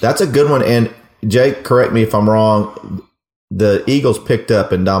that's a good one. And Jake, correct me if I'm wrong. The Eagles picked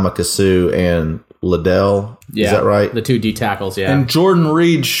up Ndamukong Suh and Liddell. Yeah, is that right? The two D tackles, And Jordan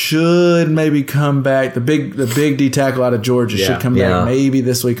Reed should maybe come back. The big D tackle out of Georgia should come back maybe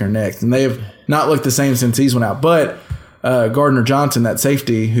this week or next. And they have not looked the same since he's went out. But Gardner Johnson, that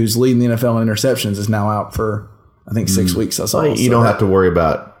safety who's leading the NFL in interceptions, is now out for I think 6 weeks. I saw. You don't have to worry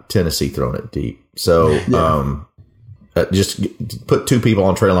about Tennessee throwing it deep. So just put two people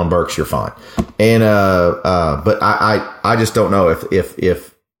on Treylon Burks, you're fine. And but I just don't know if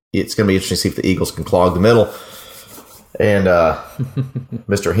it's going to be interesting to see if the Eagles can clog the middle and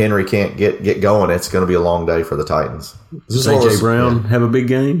Mr. Henry can't get going. It's going to be a long day for the Titans. Does A.J. Brown have a big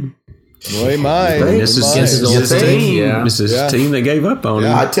game? Well, he might. This is his team. This is his team that gave up on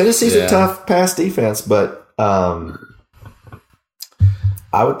him. Tennessee's a tough pass defense, but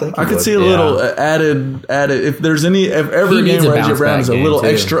I would think I could see a little added. If there's any, if ever a game where A.J. Brown is a little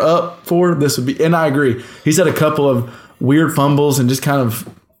extra up for, this would be. And I agree. He's had a couple of weird fumbles and just kind of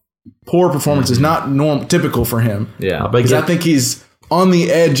poor performances, not typical for him. Yeah, because I think he's on the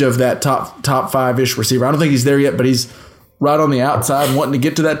edge of that top five-ish receiver. I don't think he's there yet, but he's right on the outside, wanting to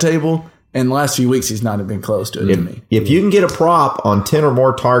get to that table. And the last few weeks, he's not been close to it to me. If you can get a prop on 10 or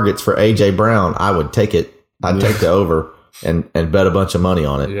more targets for A.J. Brown, I would take it. I'd take the over and bet a bunch of money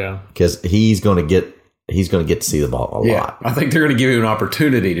on it. Yeah, because he's going to get to see the ball a lot. I think they're going to give him an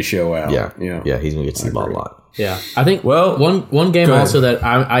opportunity to show out. Yeah, he's going to get to see the ball a lot. Yeah, I think one game also that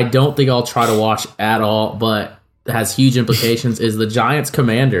I don't think I'll try to watch at all, but has huge implications is the Giants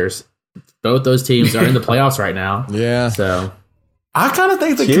Commanders. Both those teams are in the playoffs right now. Yeah, so I kind of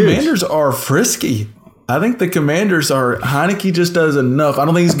think the Commanders are frisky. I think the Commanders are. Heineke just does enough. I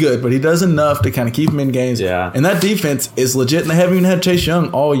don't think he's good, but he does enough to kind of keep them in games. Yeah. And that defense is legit, and they haven't even had Chase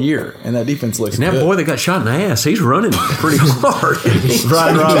Young all year, and that defense looks good. And that boy that got shot in the ass, he's running pretty hard.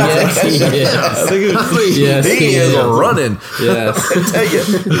 Ryan Robinson. He is running. Yes. I tell you,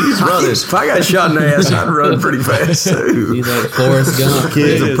 he's running. If I got shot in the ass, I'd run pretty fast, too. He's like Forrest Gump.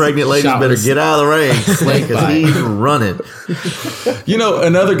 Kids and pregnant ladies better get out of the ring because he's running. You know,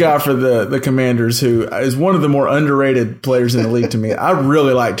 another guy for the Commanders who is one of the more underrated players in the league to me. I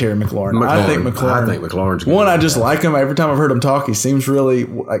really like Terry McLaurin. I think McLaurin's good. One, I just like him. Every time I've heard him talk, he seems really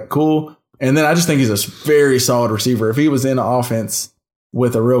cool. And then I just think he's a very solid receiver. If he was in an offense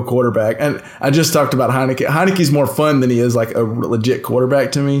with a real quarterback. And I just talked about Heineke. Heineke's more fun than he is like a legit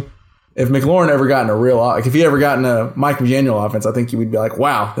quarterback to me. If McLaurin ever gotten a real, like if he ever gotten a Mike McDaniel offense, I think you would be like,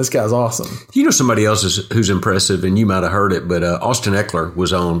 wow, this guy's awesome. You know somebody else who's impressive, and you might have heard it, but Austin Eckler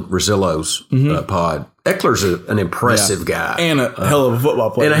was on Rosillo's pod. Eckler's an impressive guy. And a hell of a football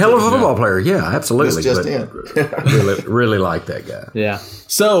player. And a hell of a football player, yeah, absolutely. Just in. really like that guy. Yeah.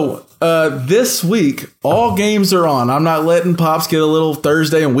 So this week, all games are on. I'm not letting Pops get a little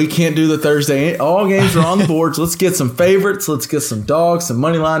Thursday, and we can't do the Thursday. All games are on the boards. Let's get some favorites. Let's get some dogs, some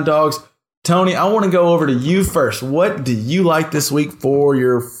money line dogs. Tony, I want to go over to you first. What do you like this week for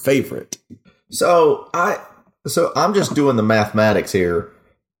your favorite? So I'm just doing the mathematics here,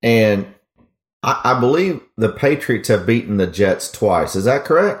 and I believe the Patriots have beaten the Jets twice. Is that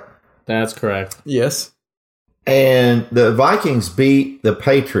correct? That's correct. Yes. And the Vikings beat the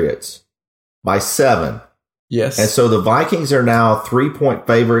Patriots by 7. Yes. And so the Vikings are now 3-point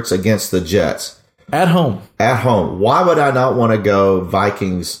favorites against the Jets. At home. At home. Why would I not want to go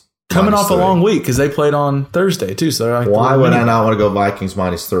Vikings coming off -3? a long week because they played on Thursday too? So they're like, why would I not want to go Vikings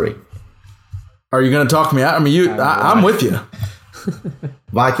 -3? Are you going to talk me out? I mean, I'm with you.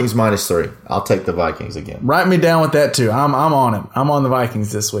 Vikings -3. I'll take the Vikings again. Write me down with that too. I'm on him. I'm on the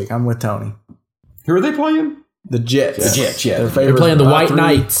Vikings this week. I'm with Tony. Who are they playing? The Jets. The Jets, yeah. They're playing the White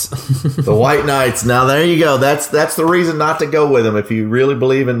Knights. The White Knights. Now there you go. That's the reason not to go with them. If you really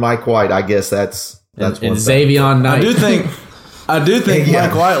believe in Mike White, I guess that's and one thing. Xavier Knight. I do think Yeah.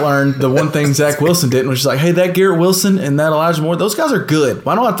 Mike White learned the one thing Zach Wilson didn't, which is like, hey, that Garrett Wilson and that Elijah Moore, those guys are good.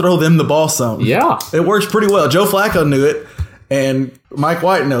 Why don't I throw them the ball some? Yeah. It works pretty well. Joe Flacco knew it, and Mike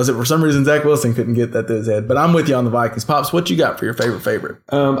White knows it. For some reason, Zach Wilson couldn't get that to his head. But I'm with you on the Vikings. Pops, what you got for your favorite?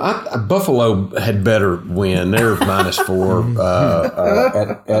 Buffalo had better win. They're -4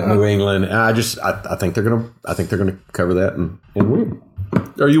 at New England. I think they're gonna cover that and win.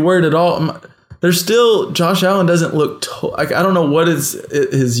 Are you worried at all? There's still Josh Allen doesn't look like, I don't know what is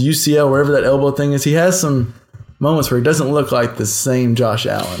his UCL, wherever that elbow thing is. He has some moments where he doesn't look like the same Josh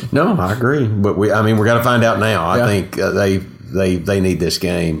Allen. No, I agree, but we're going to find out now. I think they need this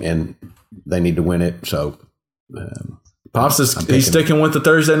game and they need to win it. So, Pops he's sticking with the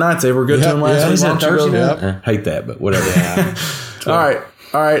Thursday nights. They were good to him last week. Is that Thursday night? I hate that, but whatever. All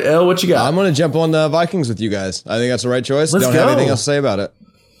right, El, what you got? I'm going to jump on the Vikings with you guys. I think that's the right choice. Let's Don't go. have anything else to say about it.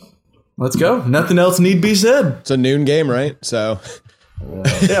 Let's go. Nothing else need be said. It's a noon game, right? So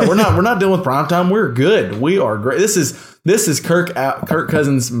Yeah, we're not dealing with primetime. We're good. We are great. This is Kirk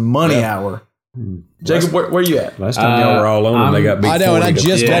Cousins' money hour. Jacob, where you at? Last time y'all were all on them, they got beat. I know, and I 40 to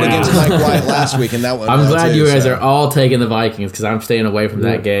just bet against Mike White last week, and that one. I'm glad you guys are all taking the Vikings because I'm staying away from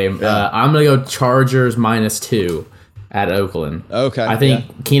that game. I'm going to go Chargers -2 at Oakland. Okay. I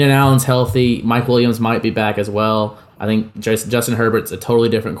think Keenan Allen's healthy. Mike Williams might be back as well. I think Justin Herbert's a totally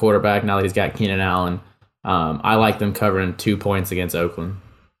different quarterback now that he's got Keenan Allen. I like them covering 2 points against Oakland.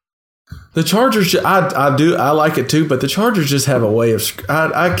 The Chargers, I like it too, but the Chargers just have a way of,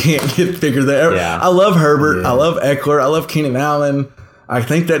 I can't get figured there. Yeah. I love Herbert. I love Eckler. I love Keenan Allen. I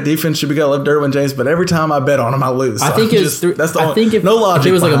think that defense should be good. I love Derwin James, but every time I bet on him, I lose. I think it's that's the I think if, no logic. if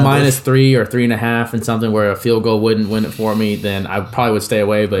it was like a behind this. -3 or 3.5 and something where a field goal wouldn't win it for me, then I probably would stay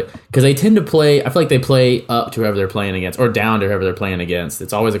away. But because they tend to play, I feel like they play up to whoever they're playing against or down to whoever they're playing against.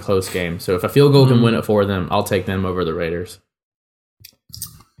 It's always a close game. So if a field goal can win it for them, I'll take them over the Raiders.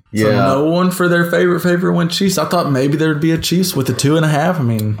 So no one for their favorite win Chiefs. I thought maybe there'd be a Chiefs with a 2.5. I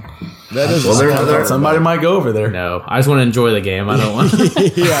mean, that is somebody might go over there. No, I just want to enjoy the game. I don't want.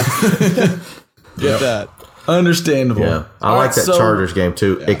 Get that. Understandable. Yeah, I like that Chargers game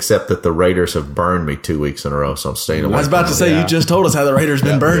too, except that the Raiders have burned me 2 weeks in a row, so I'm staying away. I was about to say, you just told us how the Raiders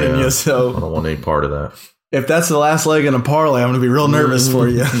been burning you, I so don't want any part of that. if that's the last leg in a parlay, I'm going to be real nervous for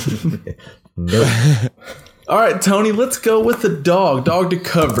you. Nope. All right, Tony, let's go with the dog. Dog to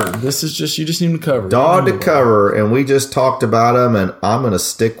cover. This is just, you just need to cover. Dog to cover, and we just talked about them, and I'm going to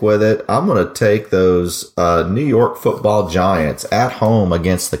stick with it. I'm going to take those New York Football Giants at home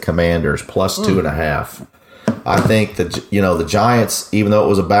against the Commanders plus 2.5. I think that the Giants, even though it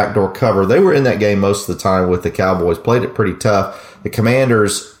was a backdoor cover, they were in that game most of the time with the Cowboys. Played it pretty tough. The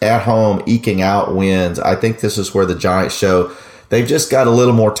Commanders at home eking out wins. I think this is where the Giants show they've just got a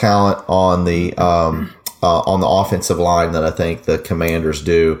little more talent on the offensive line than I think the Commanders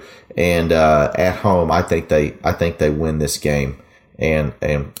do. And at home, I think they win this game and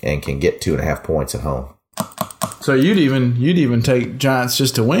can get 2.5 points at home. So you'd even take Giants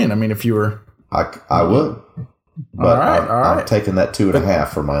just to win. I mean, if you were, I would. But all right. I'm taking that 2.5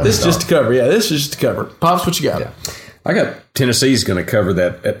 for my own. This is dog. just to cover. Yeah, this is just to cover. Pops, what you got? Yeah. I got Tennessee's going to cover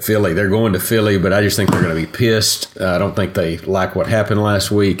that at Philly. They're going to Philly, but I just think they're going to be pissed. I don't think they like what happened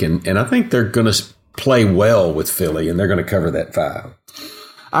last week, and I think they're going to play well with Philly, and they're going to cover that 5.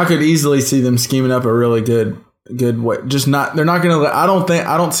 I could easily see them scheming up a really good way. Just not. They're not going to. I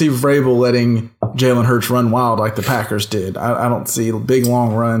don't see Vrabel letting Jalen Hurts run wild like the Packers did. I don't see big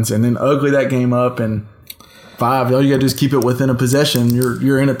long runs and then ugly that game up and 5. All you got to do is keep it within a possession.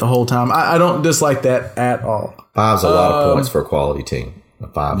 You're in it the whole time. I don't dislike that at all. 5's a lot of points for a quality team.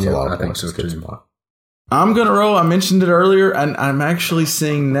 5's a lot of points. I think so too. I'm gonna roll. I mentioned it earlier, and I'm actually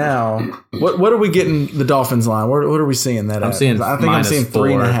seeing now. What are we getting the Dolphins line? What are we seeing that? I'm seeing. I think I'm seeing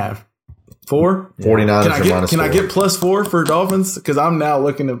 3.5. 4? 49ers Can I get +4 for Dolphins? Because I'm now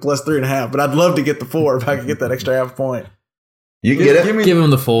looking at +3.5. But I'd love to get the 4 if I could get that extra half point. You can get it. Give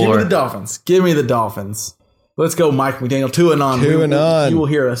him the 4. Give me the Dolphins. Give me the Dolphins. Let's go, Mike McDaniel. 2 and on. 2 and on. You will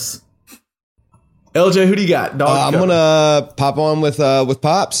hear us. LJ, who do you got? I'm gonna pop on with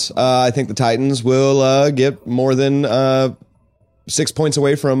Pops. I think the Titans will get more than 6 points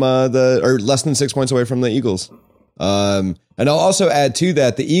away from or less than 6 points away from the Eagles. And I'll also add to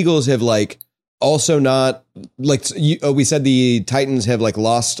that the Eagles have also not we said the Titans have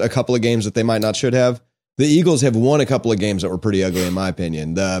lost a couple of games that they might not should have. The Eagles have won a couple of games that were pretty ugly in my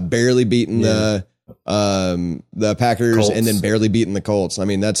opinion. Barely beaten the Packers Colts. And then barely beaten the Colts.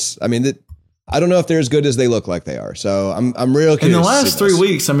 I don't know if they're as good as they look like they are. So I'm real curious. In the last 3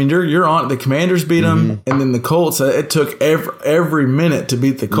 weeks, you're on. The Commanders beat them, and then the Colts. It took every minute to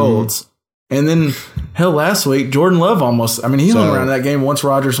beat the Colts. And then, hell, last week, Jordan Love almost. He hung around that game once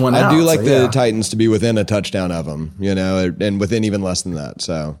Rodgers went out. I do like the Titans to be within a touchdown of them, and within even less than that.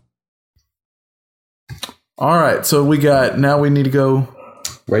 So, all right. So we need to go.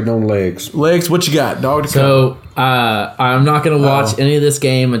 Waiting on legs. Legs, what you got, dog? So I'm not going to watch any of this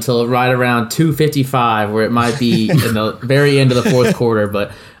game until right around 2:55, where it might be in the very end of the fourth quarter.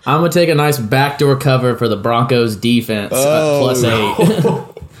 But I'm going to take a nice backdoor cover for the Broncos defense +8.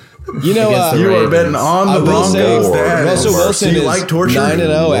 You are betting on the Broncos. Russell Wilson is like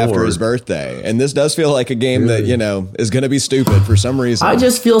 9-0 after his birthday, and this does feel like a game that is going to be stupid for some reason. I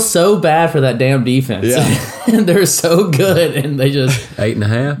just feel so bad for that damn defense. Yeah. They're so good, and they just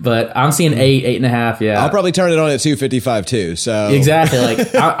 8.5. But I'm seeing 8.5. Yeah, I'll probably turn it on at 2:55 too. So exactly,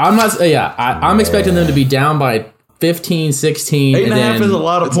 I'm not. Yeah, I'm expecting them to be down by 15, 16. 8.5 is a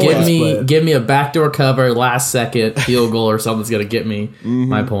lot of points. Give me a backdoor cover, last second field goal or something that's going to get me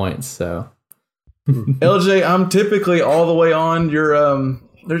my points. So, LJ, I'm typically all the way on.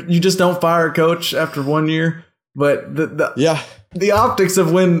 You just don't fire a coach after 1 year. But the optics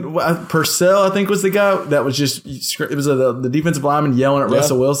of when Purcell, I think, was the guy that was just it was the defensive lineman yelling at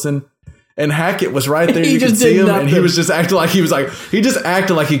Russell Wilson. And Hackett was right there. You could see him, and he was just acting like he just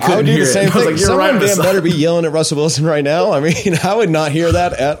acted like he couldn't hear it. I was like, "You're right." Someone better be yelling at Russell Wilson right now. I would not hear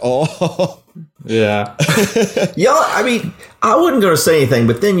that at all. Yeah, y'all. I wasn't going to say anything,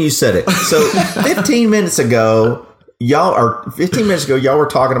 but then you said it. So 15 minutes ago, y'all were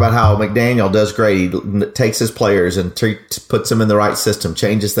talking about how McDaniel does great. He takes his players and puts them in the right system,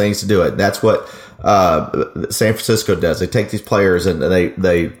 changes things to do it. That's what San Francisco does. They take these players and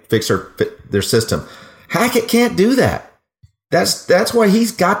they fix their system. Hackett can't do that. That's why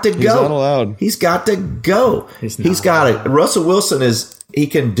he's got to go. He's not allowed. He's got to go. He's got it. Russell Wilson he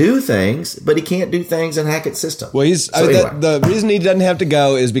can do things, but he can't do things in Hackett's system. Well, the reason he doesn't have to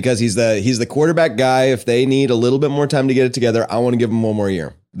go is because he's the quarterback guy. If they need a little bit more time to get it together, I want to give him one more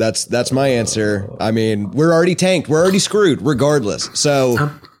year. That's my answer. We're already tanked. We're already screwed regardless.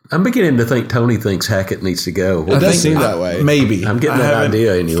 So I'm beginning to think Tony thinks Hackett needs to go. It does seem that way. Maybe. I'm getting that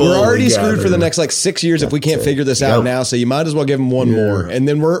idea anyway. We're already screwed for the next 6 years if we can't figure this out now. So you might as well give him one more, and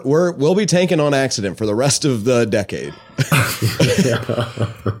then we'll be tanking on accident for the rest of the decade.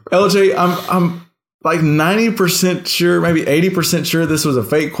 LJ, I'm like 90% sure, maybe 80% sure this was a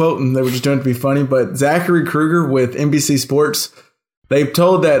fake quote, and they were just doing it to be funny. But Zachary Kruger with NBC Sports, they've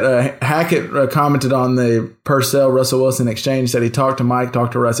told that Hackett commented on the Purcell-Russell Wilson exchange that he talked to Mike,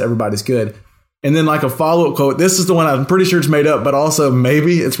 talked to Russ, everybody's good. And then a follow-up quote. This is the one I'm pretty sure it's made up, but also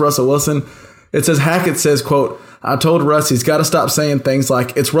maybe it's Russell Wilson. It says, Hackett says, quote, "I told Russ he's got to stop saying things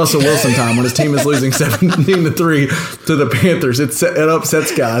like it's Russell Wilson time when his team is losing 17-3 to the Panthers. It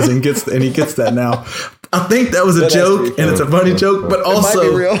upsets guys and he gets that now." I think that was a joke, and it's a funny joke, but also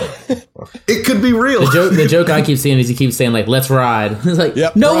it could be real. The joke I keep seeing is he keeps saying "let's ride." It's like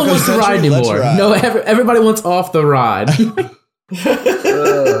no one wants to ride anymore. No, everybody wants off the ride.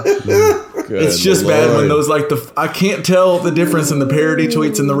 It's just bad when those I can't tell the difference in the parody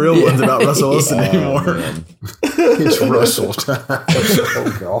tweets and the real ones about Russell Wilson anymore. It's Russell time.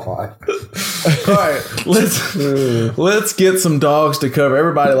 Oh God! All right, let's get some dogs to cover.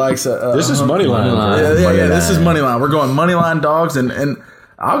 Everybody likes this is money line. Yeah. This is money line. We're going money line dogs, and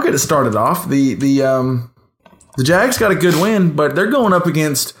I'll get it started off. The Jags got a good win, but they're going up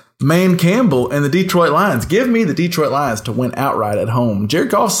against Man Campbell and the Detroit Lions. Give me the Detroit Lions to win outright at home. Jared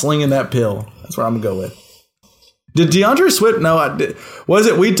Goff slinging that pill. That's what I'm going to go with. Did DeAndre Swift? No, I did. Was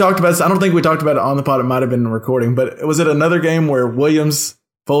it? We talked about this. I don't think we talked about it on the pod. It might have been recording, but was it another game where Williams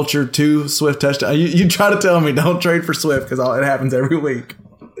vultured 2 Swift touchdowns? You try to tell me don't trade for Swift because it happens every week.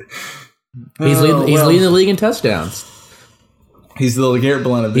 He's leading the league in touchdowns. He's the LeGarrette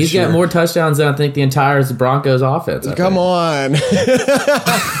Blount of this year. He's got more touchdowns than I think the entire Broncos offense. Come on.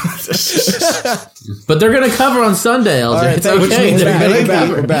 But they're going to cover on Sunday, LJ. Right, it's okay.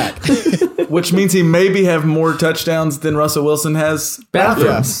 We're back. Which means he maybe have more touchdowns than Russell Wilson has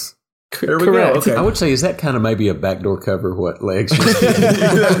bathrooms. There we go. Okay. I would say, is that kind of maybe a backdoor cover what Legs just did?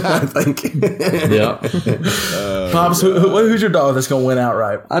 I think. Yeah. Pops, who's your dog that's going to win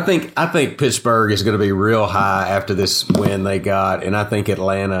outright? I think Pittsburgh is going to be real high after this win they got, and I think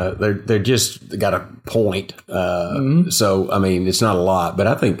Atlanta they're just got a point. So I mean, it's not a lot, but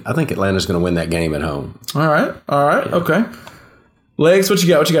I think Atlanta's going to win that game at home. All right. Okay. Legs, what you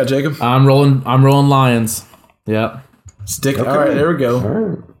got? Jacob? I'm rolling Lions. Yep. Stick. Okay. All right, there we go. All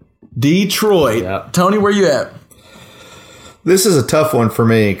right. Detroit. Yep. Tony, where you at? This is a tough one for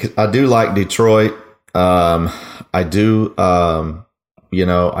me because I do like Detroit. I do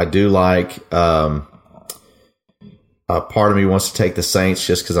like. Part of me wants to take the Saints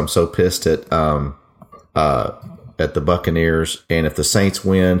just because I'm so pissed at the Buccaneers, and if the Saints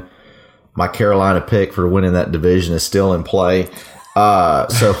win, my Carolina pick for winning that division is still in play.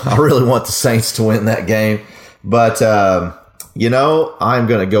 So I really want the Saints to win that game, but. I'm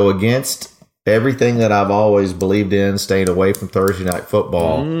going to go against everything that I've always believed in, staying away from Thursday Night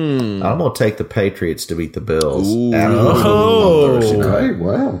Football. I'm going to take the Patriots to beat the Bills. On Thursday night.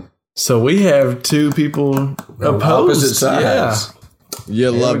 Wow. So we have 2 people opposed. Opposite sides. Yeah.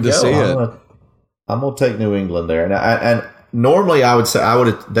 You love to see it. I'm going to take New England there. And normally I would say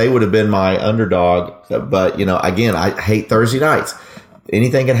they would have been my underdog. But, again, I hate Thursday nights.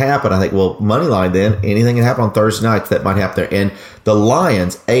 Anything can happen. I think, well, money line then, anything can happen on Thursday nights that might happen there. And the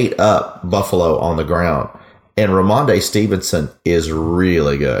Lions ate up Buffalo on the ground. And Ramondre Stevenson is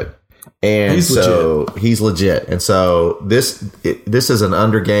really good. And he's legit. And so this is an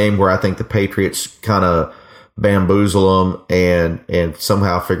under game where I think the Patriots kind of bamboozle them and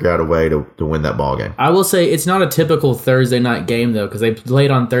somehow figure out a way to win that ball game. I will say it's not a typical Thursday night game, though, because they played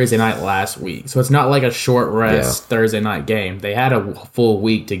on Thursday night last week. So it's not like a short rest Thursday night game. They had a full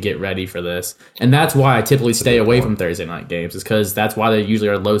week to get ready for this. And that's why I typically stay away from Thursday night games, is because that's why they usually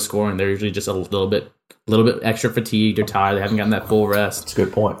are low scoring. They're usually just a little bit extra fatigued or tired. They haven't gotten that full rest. That's a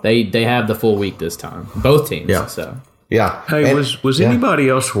good point. They have the full week this time. Both teams. Yeah. So. Yeah. Hey, was anybody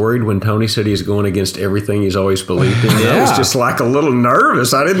else worried when Tony said he's going against everyth he's always believed in? I was just like a little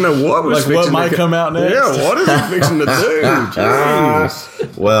nervous. I didn't know what was fixing what might come out next. Yeah, what is he fixing to do?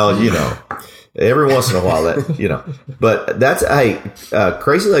 Jeez. Well, every once in a while but that's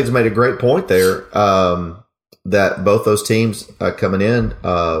Crazy Legs made a great point there. That both those teams coming in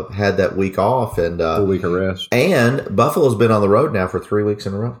had that week off and full week of rest. And Buffalo's been on the road now for 3 weeks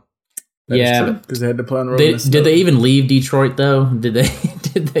in a row. Because they had to play on the road. Did they even leave Detroit though? Did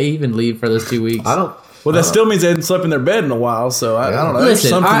they even leave for those 2 weeks? I don't. Well, that still means they hadn't slept in their bed in a while. So I don't know.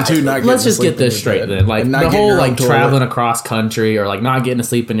 Listen, let's just get this straight then. Like the whole traveling across country or like not getting to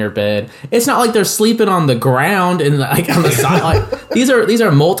sleep in your bed. It's not like they're sleeping on the ground and like on the side. Like these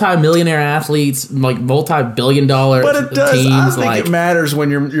are multi-millionaire athletes, like multi-billion-dollar teams. But it does. I think it matters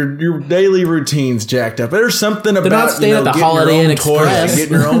when your daily routine's jacked up. There's something about not staying at the Holiday Inn Express,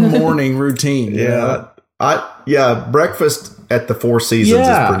 getting your own morning routine. Breakfast at the Four Seasons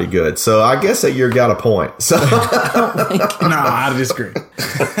is pretty good. So I guess that you've got a point. So no, I disagree.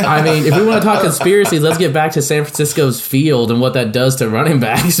 I mean, if we want to talk conspiracies, let's get back to San Francisco's field and what that does to running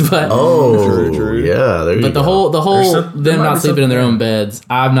backs. But true. Yeah, there you go. But the whole them not sleeping in their own beds,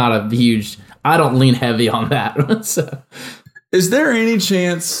 I don't lean heavy on that. So. Is there any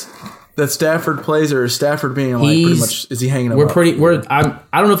chance that Stafford plays, or is Stafford being pretty much, is he hanging them up? I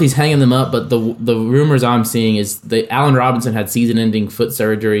don't know if he's hanging them up, but the rumors I'm seeing is that Allen Robinson had season-ending foot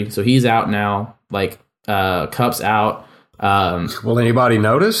surgery, so he's out now. Kupp's out. Will anybody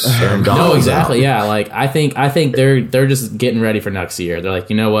notice? No, exactly. Yeah, I think they're just getting ready for next year. They're like,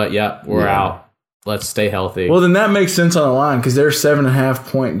 you know what? Yep, we're out. let's stay healthy. Well, then that makes sense on the line because they're 7.5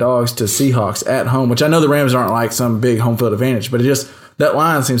 point dogs to Seahawks at home, which I know the Rams aren't like some big home field advantage, but it just that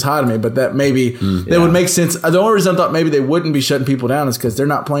line seems high to me. But that maybe that would make sense. The only reason I thought maybe they wouldn't be shutting people down is because they're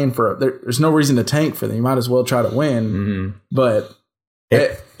not playing for. There's no reason to tank for them. You might as well try to win. But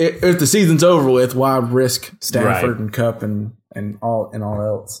if the season's over with, why risk Stafford and Kupp and all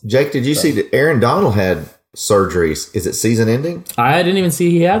else? Jake, did you see that Aaron Donald had surgeries? Is it season ending? I didn't even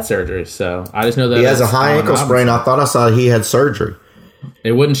see he had surgery, so I just know that he has a high ankle sprain. I thought I saw he had surgery.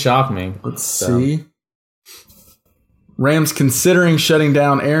 It wouldn't shock me. Let's see. Rams considering shutting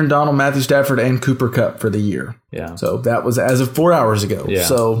down Aaron Donald, Matthew Stafford, and Cooper Kupp for the year. Yeah. So that was as of 4 hours ago. Yeah.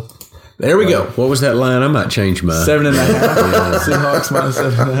 So there we go. What was that line? I might change mine. 7.5. Seahawks minus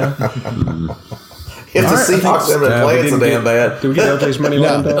 7.5. If the Seahawks haven't been playing so damn bad. Did we get LJ's money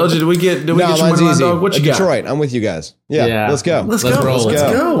line? LJ, did we get your money mine's line, easy. dog? What you got? Detroit. I'm with you guys. Yeah. Let's go. Let's roll.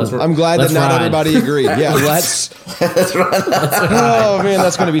 Let's go. I'm glad that not ride. everybody agreed. Yeah, let's. That's right. Oh man,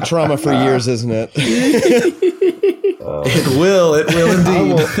 that's going to be trauma for years, isn't it? It will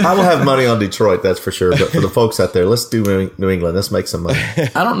indeed. I will have money on Detroit, that's for sure. But for the folks out there, let's do New England. Let's make some money.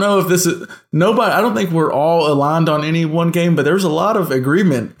 I don't know if this is nobody. I don't think we're all aligned on any one game, but there's a lot of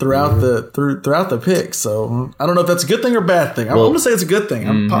agreement throughout the picks. So I don't know if that's a good thing or a bad thing. I'm going to say it's a good thing.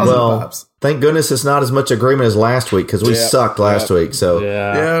 I'm positive vibes. Thank goodness it's not as much agreement as last week because we sucked last week. So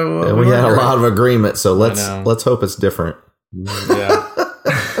and we had a lot of agreement. So let's hope it's different. Yeah.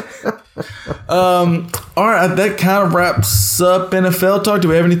 All right, that kind of wraps up NFL talk. Do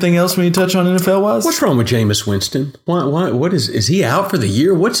we have anything else we need to touch on NFL wise? What's wrong with Jameis Winston? What is he out for the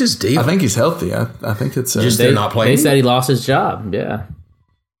year? What's his deal? I think he's healthy. I think it's Just they're not playing. They said he lost his job. Yeah.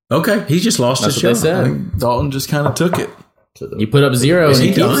 Okay, he just lost That's his what job. they said. I think Dalton just kind of took it. You put up 0 Is and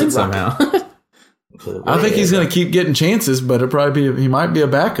he he keeps done? it somehow. I think he's going to keep getting chances, but he might be a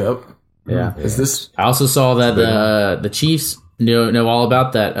backup. Yeah. Is this? I also saw that the Chiefs know all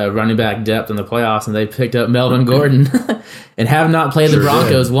about that running back depth in the playoffs, and they picked up Melvin Gordon and have not played the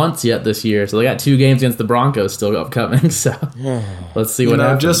Broncos once yet this year. So they got 2 games against the Broncos still upcoming. So let's see what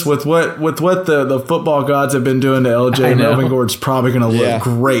happens. Just with what the football gods have been doing to LJ, Melvin Gordon's probably going to look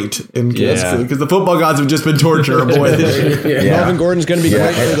great in Kansas City because the football gods have just been torturing our boy this year. Melvin Gordon's going to be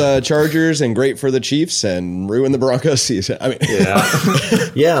great for the Chargers and great for the Chiefs and ruin the Broncos season. I mean,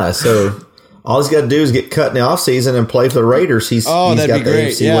 So all he's got to do is get cut in the offseason and play for the Raiders. He's got that'd be the great.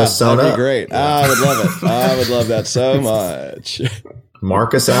 AFC West sewn that'd up. be great. I would love it. I would love that so much.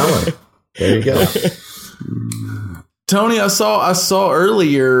 Marcus Allen. There you go. Tony, I saw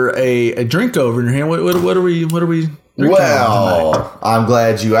earlier a drink over in your hand. What are we drinking Well, I'm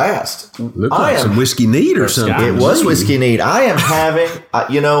glad you asked. Looked like some whiskey neat or something. It was whiskey neat. I am having,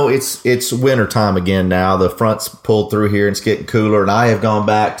 it's winter time again now. The front's pulled through here and it's getting cooler. And I have gone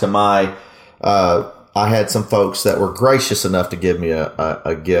back to my, I had some folks that were gracious enough to give me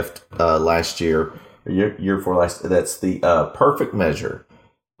a gift last year before last. That's the Perfect Measure.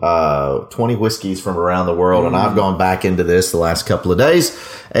 20 whiskeys from around the world, and I've gone back into this the last couple of days.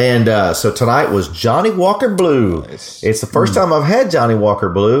 And so tonight was Johnny Walker Blue. Nice. It's the first time I've had Johnny Walker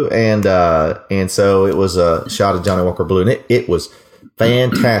Blue, and so it was a shot of Johnny Walker Blue, and it was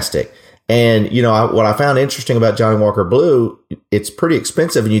fantastic. And what I found interesting about Johnny Walker Blue, it's pretty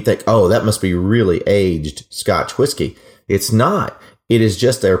expensive, and you think, oh, that must be really aged Scotch whiskey. It's not. It is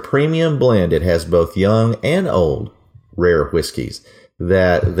just their premium blend. It has both young and old rare whiskeys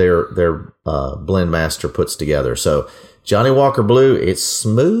that their blend master puts together. So Johnny Walker Blue, it's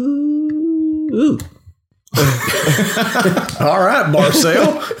smooth. All right,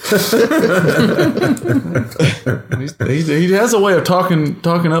 Marcel. He has a way of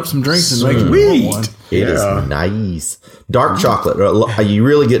talking up some drinks and making me want one. It is nice. Dark chocolate. You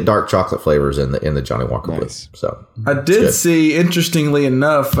really get dark chocolate flavors in the Johnny Walker Blue. So I did see, interestingly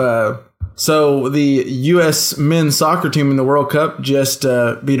enough, so the U.S. men's soccer team in the World Cup just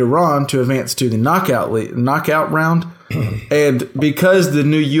beat Iran to advance to the knockout round. And because the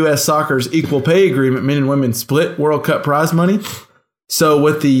new U.S. soccer's equal pay agreement, men and women split World Cup prize money. So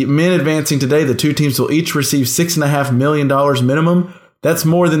with the men advancing today, the two teams will each receive $6.5 million minimum. That's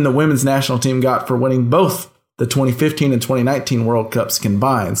more than the women's national team got for winning both the 2015 and 2019 World Cups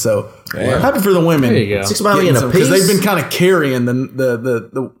combined. So happy for the women. There you go. $6 million a piece. Because they've been kind of carrying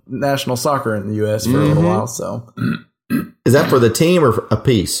the national soccer in the U.S. for a little while. So is that for the team or a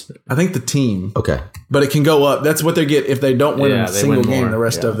piece? I think the team. Okay. But it can go up. That's what they get if they don't win a single game more. the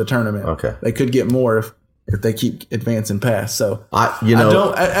rest of the tournament. Okay. They could get more if they keep advancing past. So I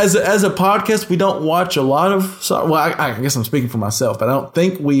don't, as a podcast, we don't watch a lot of soccer. Well, I guess I'm speaking for myself, but I don't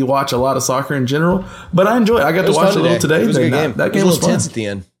think we watch a lot of soccer in general. But I enjoy it. I got to watch a little today. It was a good game. That game was fun tense at the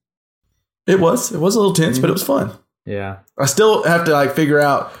end. It was a little tense, but it was fun. Yeah. I still have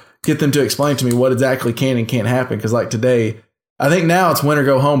to get them to explain to me what exactly can and can't happen. Because like today, I think now it's win or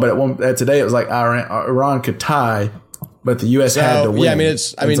go home. But today it was like Iran could tie, but the U.S. had to win. Yeah,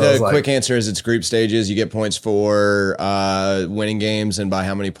 the quick answer is it's group stages. You get points for winning games and by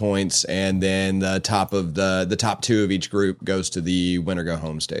how many points, and then the top two of each group goes to the win or go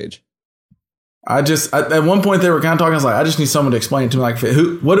home stage. At one point they were kind of talking. I was like, I just need someone to explain it to me. Like,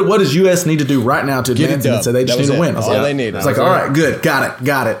 what does U.S. need to do right now to advance? And so they just need to win. All they need. It's like, all right, good,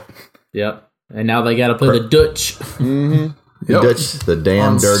 got it. Yep. And now they got to play the Dutch. Mm-hmm. Yep. Dutch, the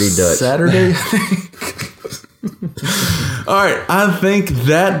damn dirty Dutch. Saturday. All right, I think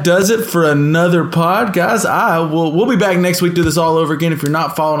that does it for another pod, guys. We'll be back next week to do this all over again. If you're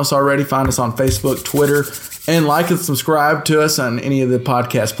not following us already, find us on Facebook, Twitter, and like and subscribe to us on any of the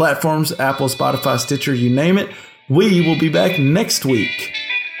podcast platforms, Apple, Spotify, Stitcher, you name it. We will be back next week.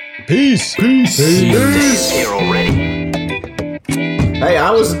 Peace. Hey,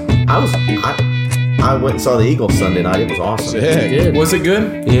 I went and saw the Eagles Sunday night. It was awesome. Sick. Was it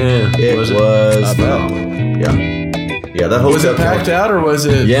good? Yeah. It was Yeah, that hotel was it packed out or was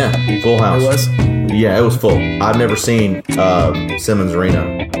it? Yeah, full house. It was. Yeah, it was full. I've never seen Simmons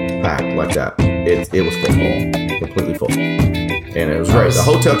Arena packed like that. It was full, completely full, and it was great. The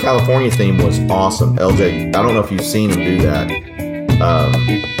Hotel California theme was awesome. LJ, I don't know if you've seen them do that.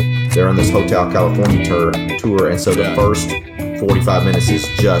 They're on this Hotel California tour, and so the first 45 minutes is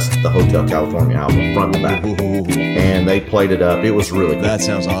just the Hotel California album, front to back. And they played it up. It was really cool. That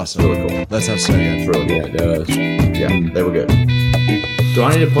sounds awesome. Really cool. That sounds so good. It's really cool. Yeah, it does. Yeah, they were good. Do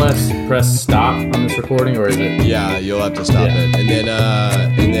I need to press stop on this recording, or is it? Yeah, you'll have to stop it, and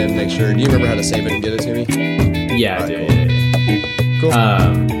then make sure. Do you remember how to save it and get it to me? Yeah, I do. Cool. Yeah.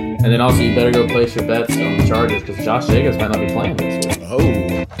 Cool. And then also, you better go place your bets on the Chargers because Josh Jacobs might not be playing this week. Oh.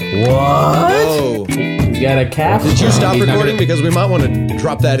 What? Oh. He's got a calf. Did you stop He's not recording? gonna- Because we might want to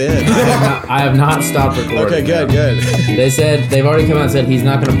drop that in. I have not stopped recording. Okay, good. They said they've already come out and said he's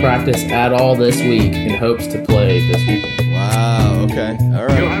not going to practice at all this week in hopes to play this weekend. Wow, okay. All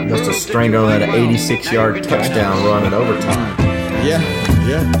right. Must have strained on that 86-yard touchdown run in overtime. Yeah.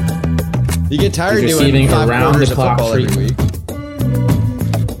 You get tired He's doing receiving 5 quarters of around-the-clock football every treatment. week.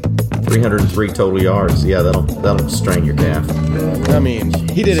 303 total yards. Yeah, that'll strain your calf. I mean,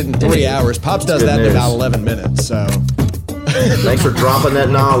 he did it in 3 hours. Pops does Good that in news. about 11 minutes, so. Thanks for dropping that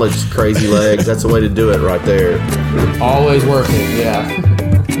knowledge, crazy legs. That's the way to do it right there. Always working, yeah.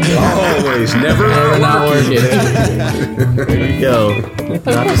 Always, never Not working. There you go.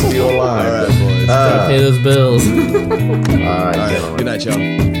 Not to steal a All line. right, boys. Pay those bills. All right, All right. gentlemen. Good night, y'all.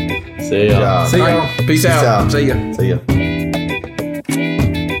 See ya. See y'all. Peace out. See ya. See ya.